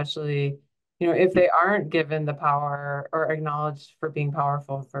families, especially if they aren't given the power or acknowledged for being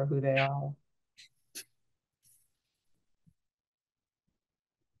powerful for who they are.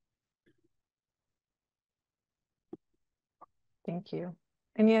 Thank you.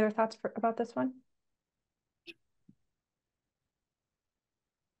 Any other thoughts about this one?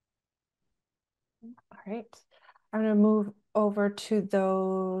 All right. I'm going to move over to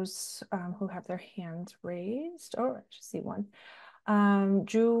those who have their hands raised. Oh, I just see one.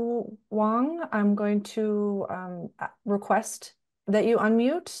 Ju Wang, I'm going to request that you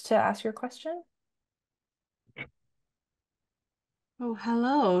unmute to ask your question. Oh,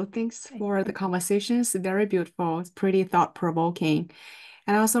 hello. Thanks for the conversation. It's very beautiful. It's pretty thought-provoking.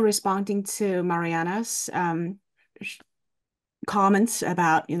 And also responding to Mariana's comments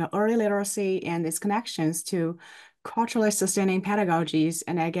about, early literacy and its connections to culturally sustaining pedagogies.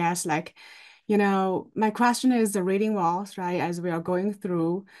 And I guess my question is the reading walls, right? As we are going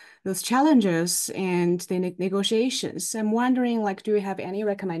through those challenges and the negotiations, I'm wondering, do you have any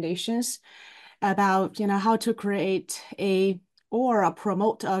recommendations about, how to create or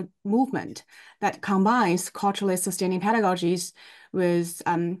promote a movement that combines culturally sustaining pedagogies with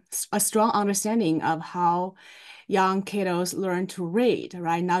a strong understanding of how young kiddos learn to read,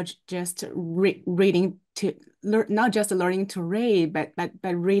 right? Not just reading to learn, not just learning to read, but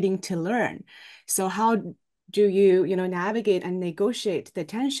reading to learn. So how do you, navigate and negotiate the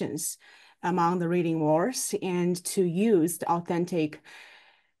tensions among the reading wars and to use the authentic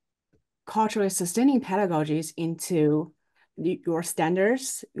culturally sustaining pedagogies into your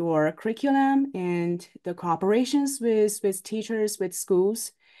standards, your curriculum, and the cooperations with teachers, with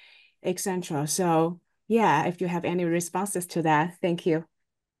schools, etc. So yeah, if you have any responses to that, thank you.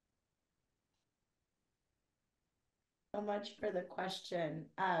 So much for the question.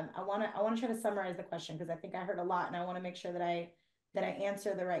 I want to try to summarize the question because I think I heard a lot, and I want to make sure that I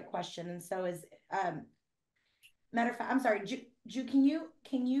answer the right question. And so is matter of fact, I'm sorry, Ju,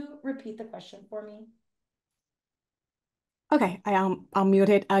 can you repeat the question for me? Okay, I'll mute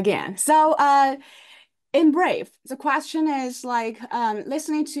it again. So in Brave, the question is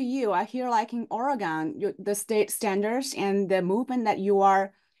listening to you, I hear in Oregon, the state standards and the movement that you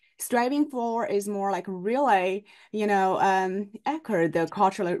are striving for is more really, echo the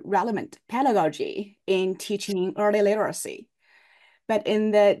culturally relevant pedagogy in teaching early literacy. But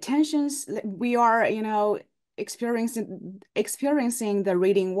in the tensions, we are, experiencing the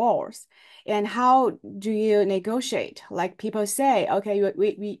reading wars. And how do you negotiate? Like people say, okay,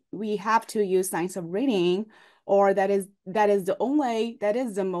 we have to use science of reading, or that is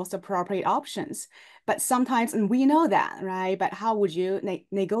the most appropriate options. But sometimes, and we know that, right? But how would you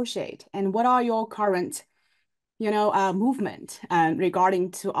negotiate? And what are your current, movement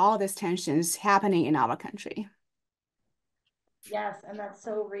regarding to all these tensions happening in our country? Yes, and that's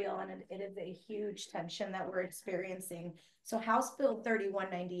so real, and it is a huge tension that we're experiencing. So House Bill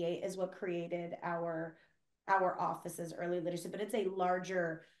 3198 is what created our office's early literacy, but it's a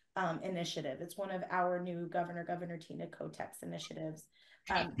larger initiative. It's one of our new Governor Tina Kotek's initiatives.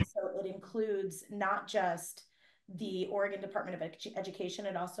 So it includes not just the Oregon Department of Education,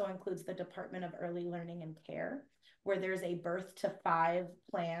 it also includes the Department of Early Learning and Care, where there's a birth to 5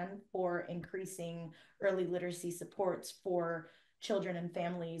 plan for increasing early literacy supports for children and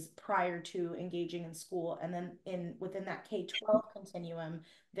families prior to engaging in school. And then within that K-12 continuum,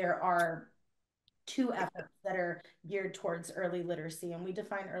 there are 2 efforts that are geared towards early literacy. And we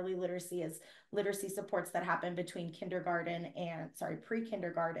define early literacy as literacy supports that happen between pre-kindergarten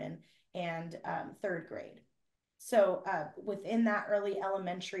and 3rd grade. So within that early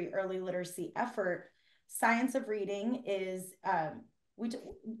elementary, early literacy effort, science of reading is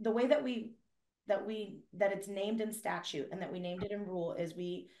the way that it's named in statute and that we named it in rule is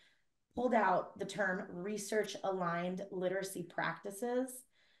we pulled out the term research aligned literacy practices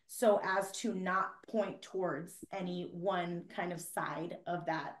so as to not point towards any one kind of side of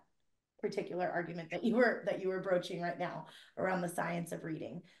that particular argument that you were broaching right now around the science of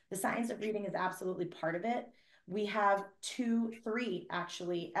reading. The science of reading is absolutely part of it. We have 3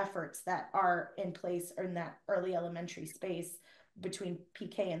 actually efforts that are in place in that early elementary space between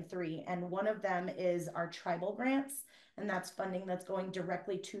PK and 3. And one of them is our tribal grants, and that's funding that's going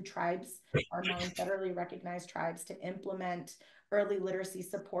directly to tribes, our 9 federally recognized tribes, to implement early literacy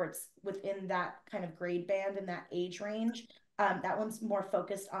supports within that kind of grade band and that age range. That one's more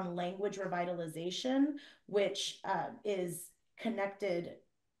focused on language revitalization, which is connected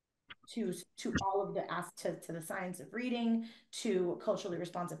to all of to the science of reading, to culturally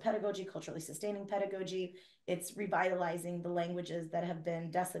responsive pedagogy, culturally sustaining pedagogy. It's revitalizing the languages that have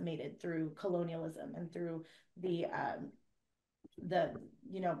been decimated through colonialism and through the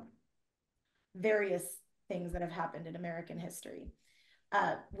various things that have happened in American history.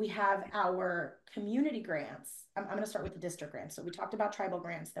 We have our community grants. I'm going to start with the district grants. So we talked about tribal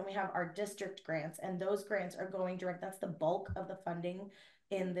grants, then we have our district grants, and those grants are going direct. That's the bulk of the funding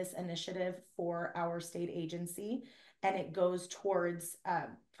in this initiative for our state agency. And it goes towards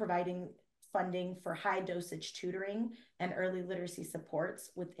providing funding for high dosage tutoring and early literacy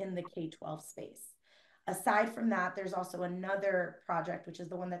supports within the K-12 space. Aside from that, there's also another project, which is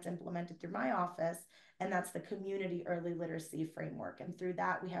the one that's implemented through my office, and that's the Community Early Literacy Framework. And through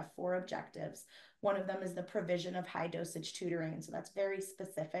that, we have 4 objectives. One of them is the provision of high dosage tutoring. And so that's very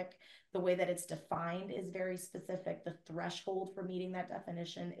specific. The way that it's defined is very specific. The threshold for meeting that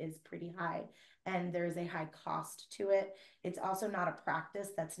definition is pretty high, and there is a high cost to it. It's also not a practice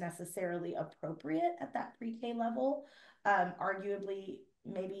that's necessarily appropriate at that pre-K level. Arguably,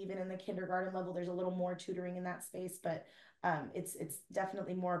 maybe even in the kindergarten level, there's a little more tutoring in that space, but it's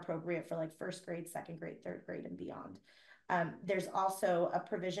definitely more appropriate for like 1st grade, 2nd grade, 3rd grade, and beyond. There's also a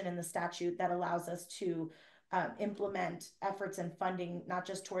provision in the statute that allows us to implement efforts and funding, not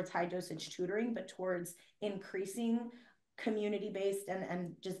just towards high dosage tutoring, but towards increasing community-based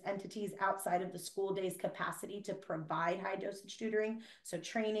and just entities outside of the school day's capacity to provide high dosage tutoring. So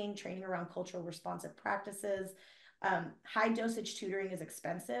training around cultural responsive practices. High dosage tutoring is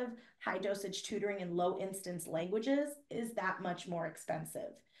expensive. High dosage tutoring in low instance languages is that much more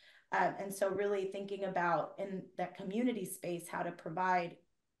expensive. And so really thinking about in that community space, how to provide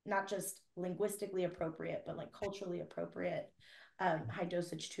not just linguistically appropriate, but like culturally appropriate high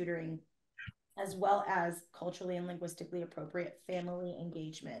dosage tutoring, as well as culturally and linguistically appropriate family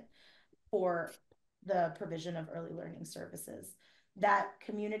engagement for the provision of early learning services. That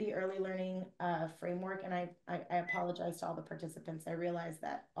community early learning framework, and I apologize to all the participants. I realized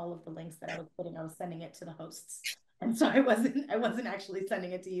that all of the links that I was putting, I was sending it to the hosts. And so I wasn't actually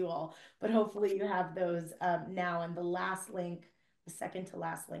sending it to you all, but hopefully you have those now. And the last link, the second to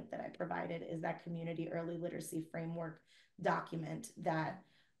last link that I provided is that community early literacy framework document that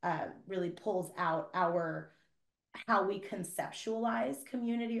really pulls out how we conceptualize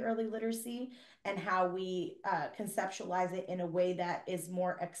community early literacy and how we conceptualize it in a way that is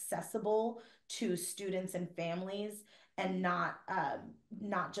more accessible to students and families, and not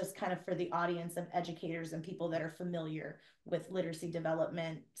just kind of for the audience of educators and people that are familiar with literacy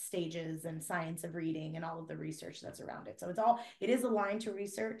development stages and science of reading and all of the research that's around it. So it is aligned to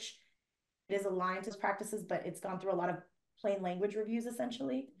research, it is aligned to practices, but it's gone through a lot of plain language reviews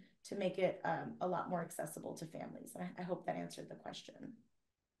essentially to make it a lot more accessible to families. I hope that answered the question.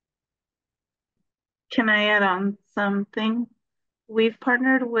 Can I add on something? We've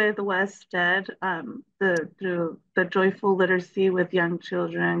partnered with WestEd through the Joyful Literacy with Young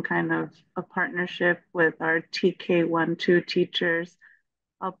Children, kind of a partnership with our TK1-2 teachers.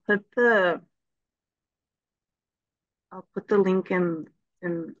 I'll put the link in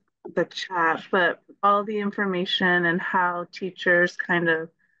the chat, but all the information and how teachers kind of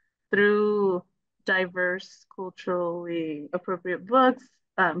through diverse culturally appropriate books,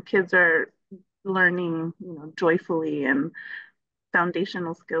 kids are learning, joyfully and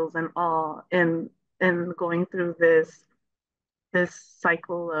foundational skills and all in going through this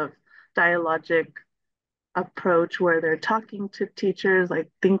cycle of dialogic approach where they're talking to teachers, like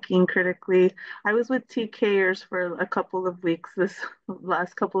thinking critically. I was with TKers for a couple of weeks this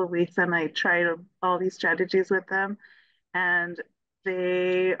last couple of weeks, and I tried all these strategies with them, and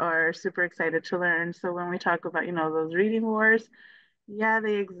they are super excited to learn. So when we talk about, those reading wars, yeah,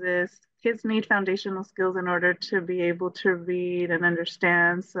 they exist. Kids need foundational skills in order to be able to read and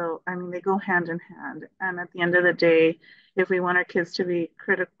understand. So, I mean, they go hand in hand. And at the end of the day, if we want our kids to be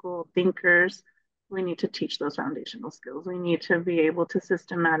critical thinkers, we need to teach those foundational skills. We need to be able to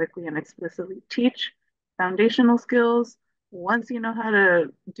systematically and explicitly teach foundational skills. Once you know how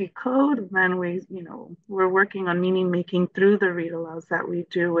to decode, then we're working on meaning making through the read alouds that we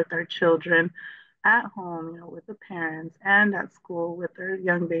do with our children at home, with the parents, and at school with their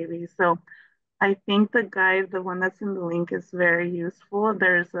young babies. So I think the guide, the one that's in the link, is very useful.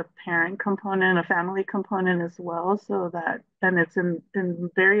 There's a parent component, a family component as well, and it's in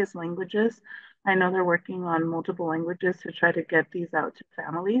various languages. I know they're working on multiple languages to try to get these out to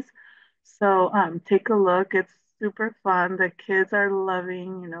families. So take a look. It's super fun. The kids are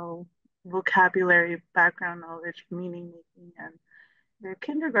loving, vocabulary, background knowledge, meaning making, and they're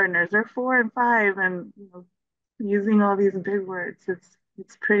kindergartners. They're 4 and 5, and using all these big words.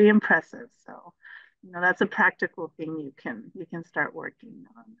 It's pretty impressive. So, that's a practical thing you can start working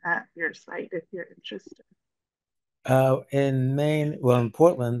on at your site if you're interested. In Maine, well, in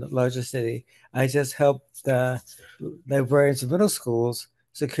Portland, the largest city, I just helped librarians of middle schools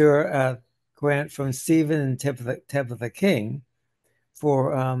secure a grant from Stephen and Tabitha King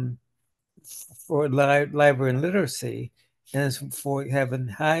for library and literacy, and it's for having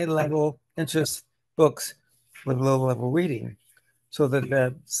high-level interest books with low-level reading, so that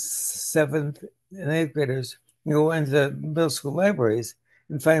the 7th and 8th graders go into middle school libraries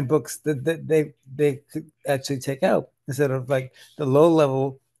and find books that they could actually take out instead of like the low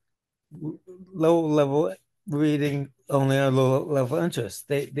level reading only on low level interest.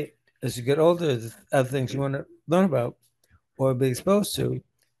 They as you get older, there's other things you want to learn about or be exposed to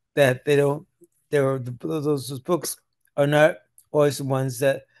that they don't. Those books are not always the ones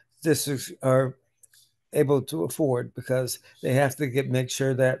that districts are able to afford because they have to make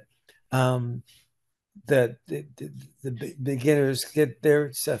sure that that the beginners get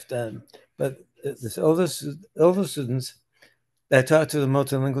their stuff done. But this older students, I talked to the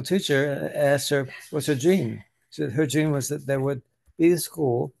multilingual teacher and asked her what's her dream. So her dream was that there would be a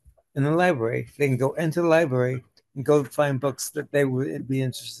school in the library. They can go into the library and go find books that they would be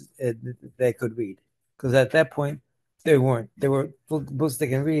interested in, that they could read. Because at that point, they weren't. They were books they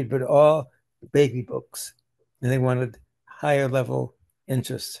can read, but all baby books. And they wanted higher level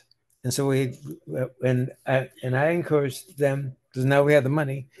interest. And so I encouraged them, because now we have the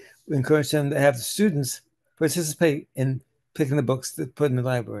money, we encouraged them to have the students participate in picking the books to put in the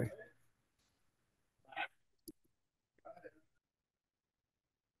library.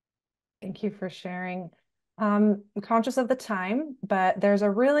 Thank you for sharing. I'm conscious of the time, but there's a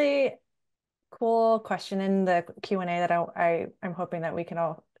really cool question in the Q&A that I'm hoping that we can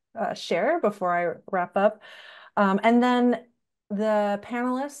all share before I wrap up. And then the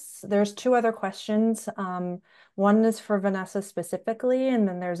panelists, there's two other questions. One is for Vanessa specifically, and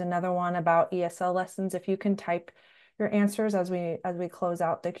then there's another one about ESL lessons. If you can type your answers as we close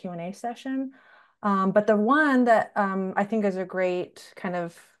out the Q&A session. But the one that I think is a great kind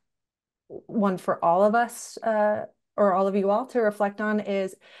of one for all of us or all of you all to reflect on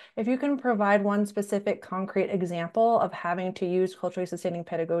is if you can provide one specific concrete example of having to use culturally sustaining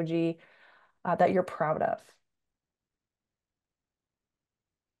pedagogy that you're proud of.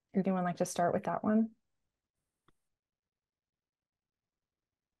 Anyone like to start with that one?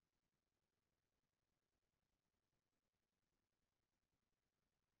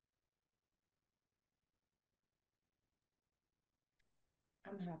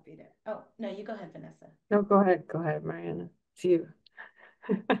 I'm happy to. Oh, no, you go ahead, Vanessa. No, go ahead, Mariana. It's you.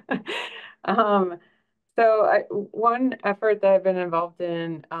 So one effort that I've been involved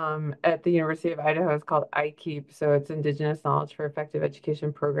in at the University of Idaho is called IKEEP. So it's Indigenous Knowledge for Effective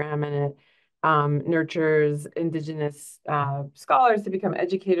Education program, and it nurtures Indigenous scholars to become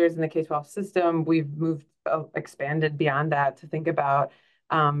educators in the K-12 system. We've expanded beyond that to think about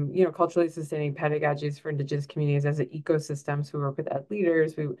culturally sustaining pedagogies for Indigenous communities as an ecosystem. So we work with ed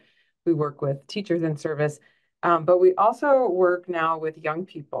leaders, we work with teachers in service. But we also work now with young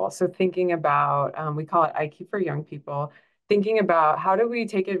people. So thinking about, we call it IKEEP for young people, thinking about how do we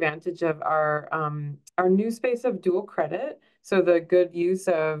take advantage of our new space of dual credit. So the good use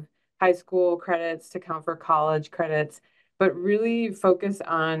of high school credits to count for college credits, but really focus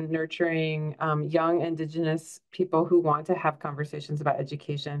on nurturing young Indigenous people who want to have conversations about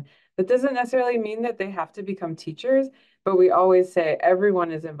education. That doesn't necessarily mean that they have to become teachers, but we always say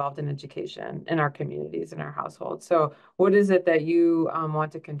everyone is involved in education in our communities, in our households. So what is it that you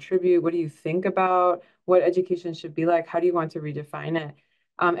want to contribute? What do you think about what education should be like? How do you want to redefine it?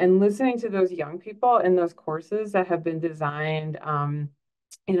 And listening to those young people in those courses that have been designed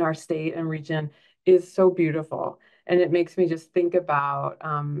in our state and region is so beautiful. And it makes me just think about,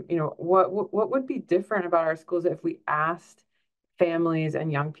 what would be different about our schools if we asked families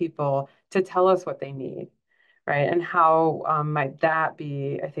and young people to tell us what they need, right? And how might that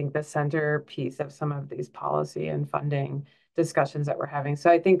be, I think, the centerpiece of some of these policy and funding discussions that we're having.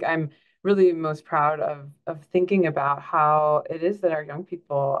 So I think I'm really most proud of thinking about how it is that our young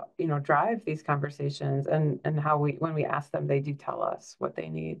people, drive these conversations and how when we ask them, they do tell us what they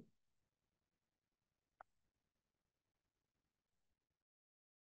need.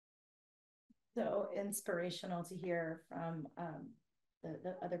 So inspirational to hear from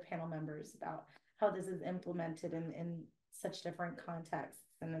the other panel members about how this is implemented in such different contexts,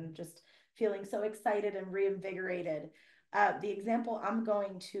 and I'm just feeling so excited and reinvigorated. The example I'm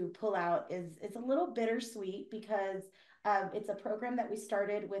going to pull out is it's a little bittersweet because it's a program that we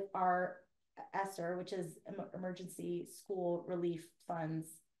started with our ESSER, which is Emergency School Relief Funds.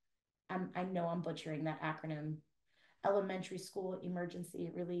 I know I'm butchering that acronym. Elementary School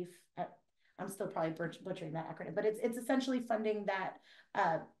Emergency Relief. I'm still probably butchering that acronym, but it's essentially funding that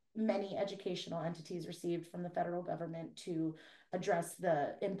many educational entities received from the federal government to address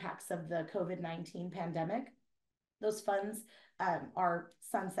the impacts of the COVID-19 pandemic. Those funds are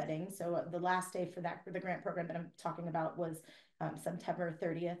sunsetting. So the last day for the grant program that I'm talking about was September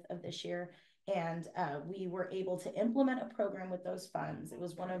 30th of this year. And we were able to implement a program with those funds. It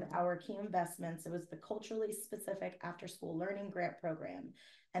was one of our key investments. It was the Culturally Specific After School Learning Grant Program.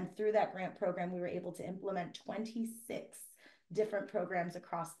 And through that grant program, we were able to implement 26 different programs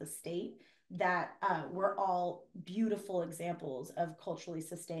across the state that were all beautiful examples of culturally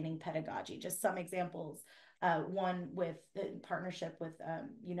sustaining pedagogy. Just some examples. One with in partnership with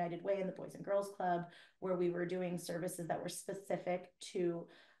United Way and the Boys and Girls Club, where we were doing services that were specific to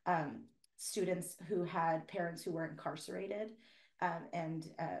students who had parents who were incarcerated, and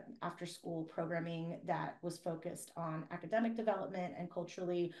after school programming that was focused on academic development and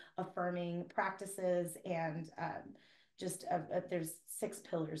culturally affirming practices. And just there's 6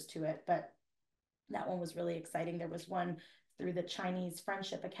 pillars to it, but that one was really exciting. There was one through the Chinese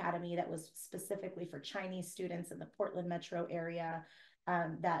Friendship Academy that was specifically for Chinese students in the Portland metro area,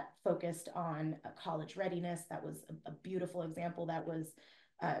 that focused on college readiness. That was a beautiful example that was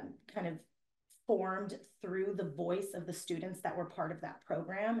kind of formed through the voice of the students that were part of that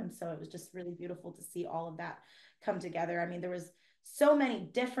program. And so it was just really beautiful to see all of that come together. I mean, there was so many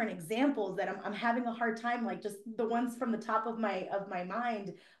different examples that I'm having a hard time, like just the ones from the top of my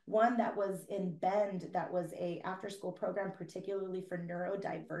mind. One that was in Bend, that was a after school program, particularly for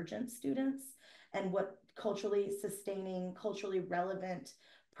neurodivergent students, and what culturally sustaining, culturally relevant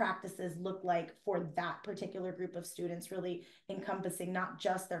practices look like for that particular group of students, really encompassing not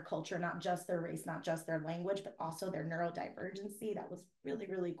just their culture, not just their race, not just their language, but also their neurodivergency. That was really,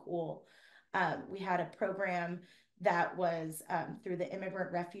 really cool. We had a program that was through the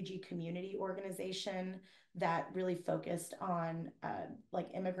Immigrant Refugee Community Organization that really focused on like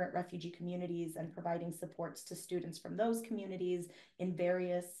immigrant refugee communities and providing supports to students from those communities in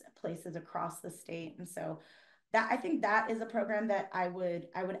various places across the state. And so that, I think that is a program that I would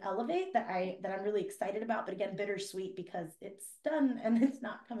elevate, that I'm really excited about, but again, bittersweet because it's done and it's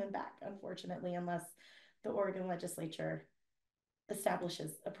not coming back, unfortunately, unless the Oregon legislature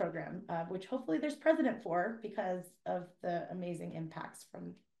establishes a program, which hopefully there's precedent for because of the amazing impacts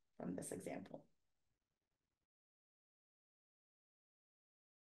from this example.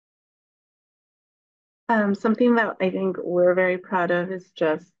 Something that I think we're very proud of is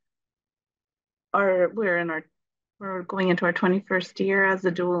just we're going into our 21st year as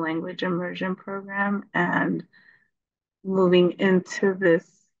a dual language immersion program and moving into this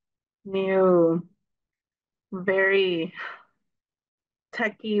new, very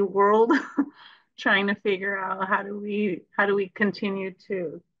techie world, trying to figure out how do we continue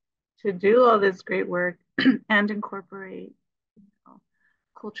to do all this great work and incorporate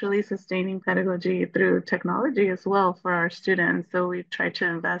culturally sustaining pedagogy through technology as well for our students. So we've tried to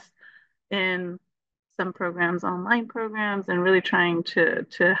invest in some programs, online programs, and really trying to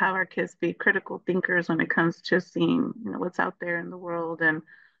have our kids be critical thinkers when it comes to seeing, what's out there in the world and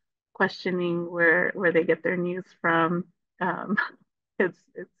questioning where they get their news from. It's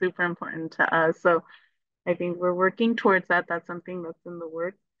super important to us. So I think we're working towards that. That's something that's in the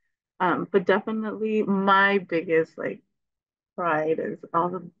works. But definitely my biggest pride is all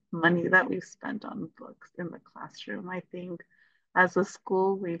the money that we've spent on books in the classroom. I think as a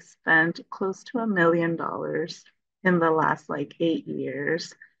school, we've spent close to $1 million in the last 8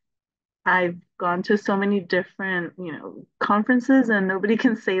 years. I've gone to so many different, conferences and nobody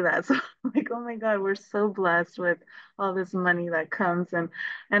can say that. So I'm like, oh my God, we're so blessed with all this money that comes, and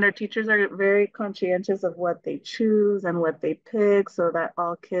our teachers are very conscientious of what they choose and what they pick so that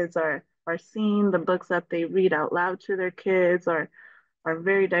all kids are seeing. The books that they read out loud to their kids are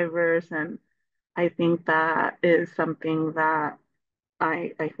very diverse. And I think that is something that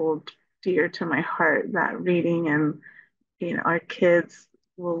I hold dear to my heart, that reading, and our kids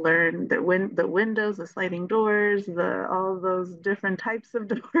will learn the windows, the sliding doors, all those different types of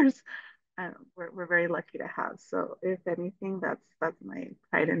doors. And we're very lucky to have. So if anything, that's my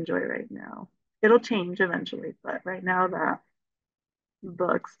pride and joy right now. It'll change eventually, but right now that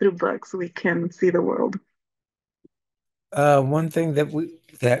through books we can see the world. One thing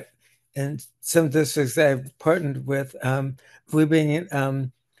that in some districts I've partnered with, we've been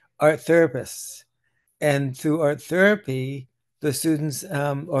art therapists, and through art therapy, the students,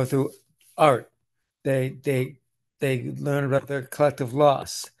 or through art, they learn about their collective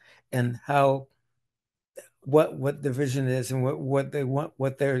loss and how what the vision is and what they want,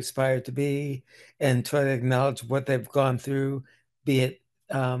 what they aspire to be, and try to acknowledge what they've gone through. Be it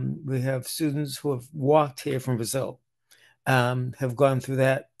we have students who have walked here from Brazil, have gone through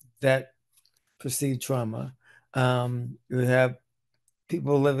that perceived trauma. We have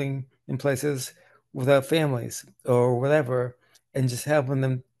people living in places without families or whatever, and just helping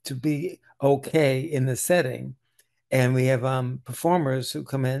them to be okay in the setting. And we have performers who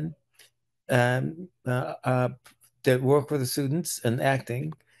come in that work with the students and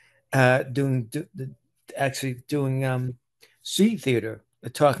acting, actually doing street theater,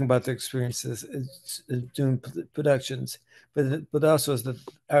 talking about their experiences, doing productions, but also as the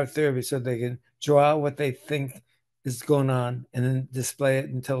art therapy, so they can draw what they think is going on and then display it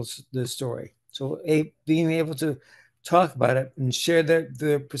and tell the story. So being able to talk about it and share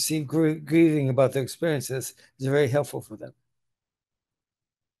their perceived grieving about their experiences is very helpful for them.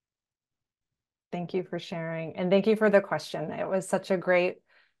 Thank you for sharing. And thank you for the question. It was such a great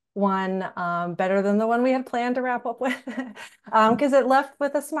one, better than the one we had planned to wrap up with, because it left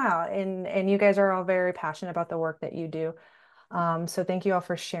with a smile. And you guys are all very passionate about the work that you do. So thank you all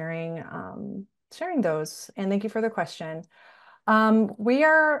for sharing those. And thank you for the question. We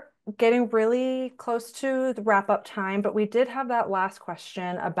are getting really close to the wrap-up time, but we did have that last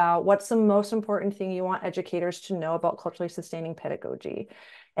question about what's the most important thing you want educators to know about culturally sustaining pedagogy.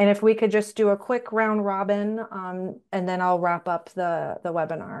 And if we could just do a quick round robin, and then I'll wrap up the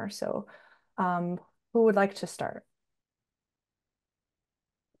webinar. So who would like to start?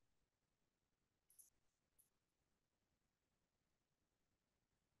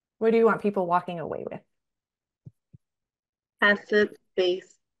 What do you want people walking away with?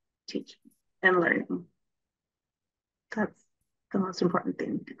 Asset-based teaching and learning. That's the most important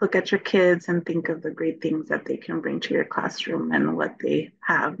thing. Look at your kids and think of the great things that they can bring to your classroom and what they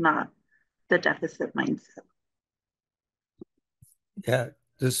have, not the deficit mindset. Yeah,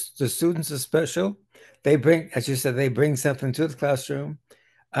 the students are special. They bring, as you said, they bring something to the classroom.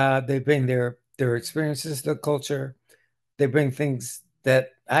 They bring their experiences, their culture. They bring things that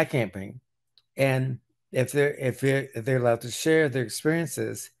I can't bring. And if they're allowed to share their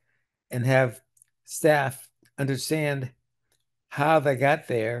experiences and have staff understand how they got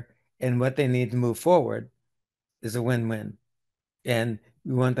there and what they need to move forward, is a win-win. And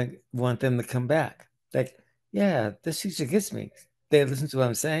we want them to come back. Like, yeah, this teacher gets me. They listen to what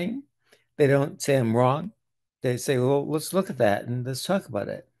I'm saying. They don't say I'm wrong. They say, well, let's look at that and let's talk about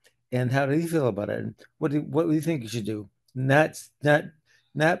it. And how do you feel about it? And what do you think you should do? Not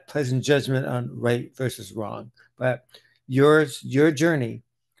pleasant judgment on right versus wrong, but your journey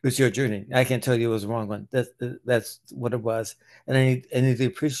was your journey. I can't tell you it was a wrong one. That's what it was. And I need to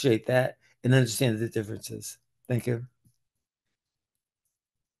appreciate that and understand the differences. Thank you.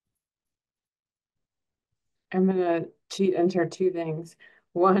 I'm gonna cheat and share two things.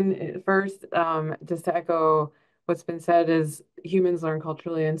 One, first, just to echo what's been said, is humans learn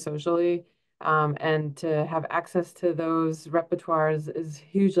culturally and socially, and to have access to those repertoires is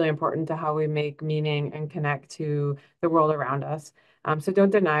hugely important to how we make meaning and connect to the world around us. So don't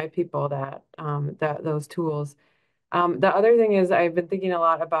deny people that those tools. The other thing is I've been thinking a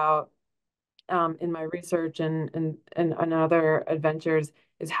lot about in my research and on other adventures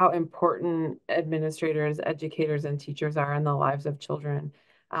is how important administrators, educators, and teachers are in the lives of children.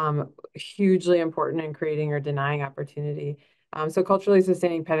 Hugely important in creating or denying opportunity. So culturally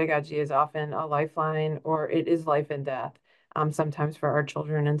sustaining pedagogy is often a lifeline, or it is life and death, sometimes for our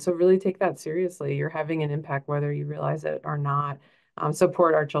children. And so really take that seriously. You're having an impact whether you realize it or not.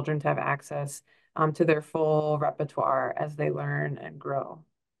 Support our children to have access to their full repertoire as they learn and grow.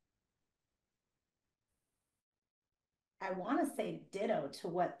 I want to say ditto to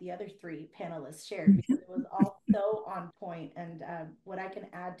what the other three panelists shared because it was all so on point. And what I can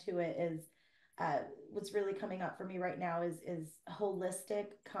add to it is what's really coming up for me right now is holistic,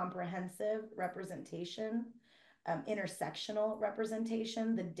 comprehensive representation, intersectional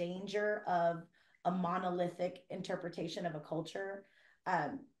representation, the danger of a monolithic interpretation of a culture,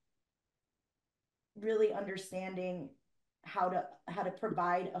 really understanding how to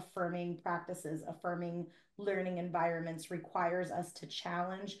provide affirming practices, affirming learning environments requires us to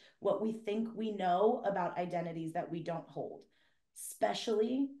challenge what we think we know about identities that we don't hold,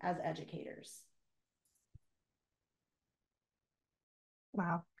 especially as educators.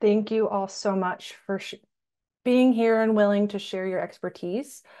 Wow. Thank you all so much for being here and willing to share your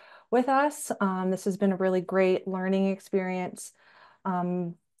expertise with us. This has been a really great learning experience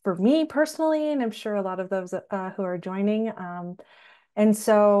for me personally, and I'm sure a lot of those who are joining. And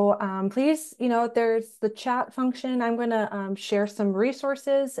so please, there's the chat function. I'm going to share some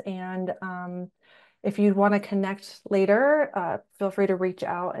resources, and if you want to connect later, feel free to reach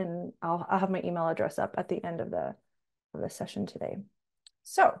out, and I'll have my email address up at the end of the session today.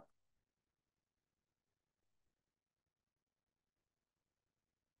 So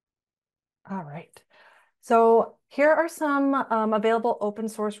all right. So here are some available open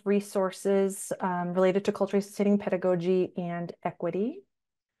source resources related to culturally sustaining pedagogy and equity.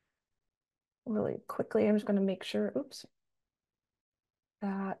 Really quickly, I'm just going to make sure, oops,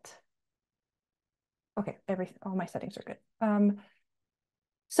 that Okay, all my settings are good.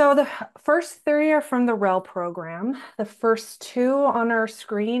 So the first three are from the REL program. The first two on our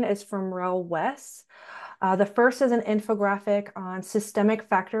screen is from REL West. The first is an infographic on systemic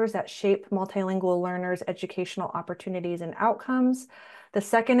factors that shape multilingual learners' educational opportunities and outcomes. The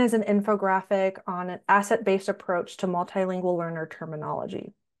second is an infographic on an asset-based approach to multilingual learner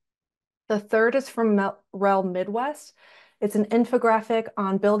terminology. The third is from REL Midwest. It's an infographic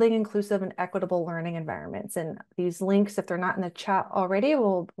on building inclusive and equitable learning environments. And these links, if they're not in the chat already,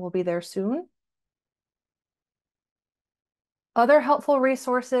 will be there soon. Other helpful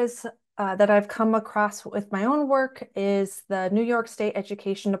resources that I've come across with my own work is the New York State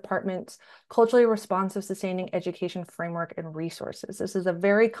Education Department's Culturally Responsive Sustaining Education Framework and Resources. This is a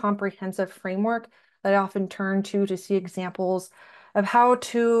very comprehensive framework that I often turn to see examples of how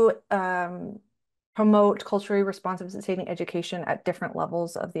to promote culturally responsive sustaining education at different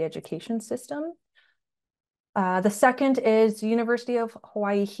levels of the education system. The second is University of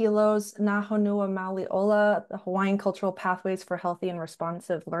Hawaii Hilo's Nahonua Mauliola, the Hawaiian Cultural Pathways for Healthy and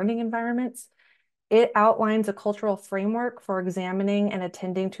Responsive Learning Environments. It outlines a cultural framework for examining and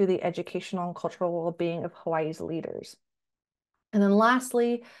attending to the educational and cultural well-being of Hawaii's leaders. And then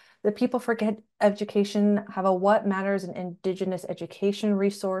lastly, the People for Education have a What Matters in Indigenous Education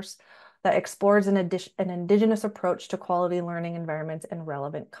resource that explores an Indigenous approach to quality learning environments and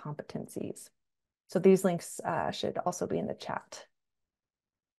relevant competencies. So these links should also be in the chat.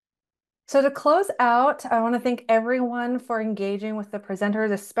 So to close out, I want to thank everyone for engaging with the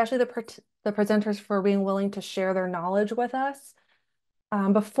presenters, especially the presenters for being willing to share their knowledge with us.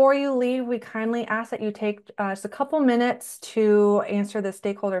 Before you leave, we kindly ask that you take just a couple minutes to answer the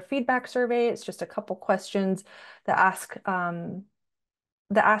stakeholder feedback survey. It's just a couple questions that ask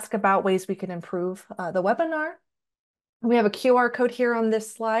about ways we can improve the webinar. We have a QR code here on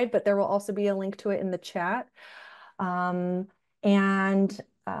this slide, but there will also be a link to it in the chat. So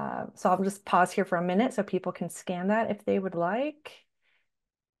I'll just pause here for a minute so people can scan that if they would like.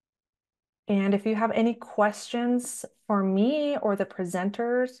 And if you have any questions for me or the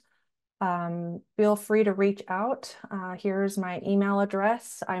presenters, feel free to reach out. Here's my email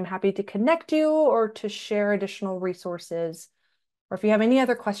address. I'm happy to connect you or to share additional resources. Or if you have any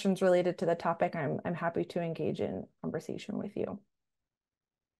other questions related to the topic, I'm happy to engage in conversation with you.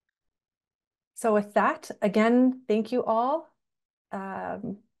 So with that, again, thank you all.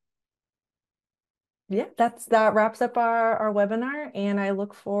 Yeah, that wraps up our webinar, and I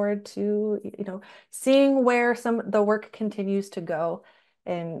look forward to seeing where the work continues to go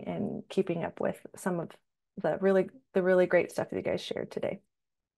and keeping up with some of the really great stuff that you guys shared today.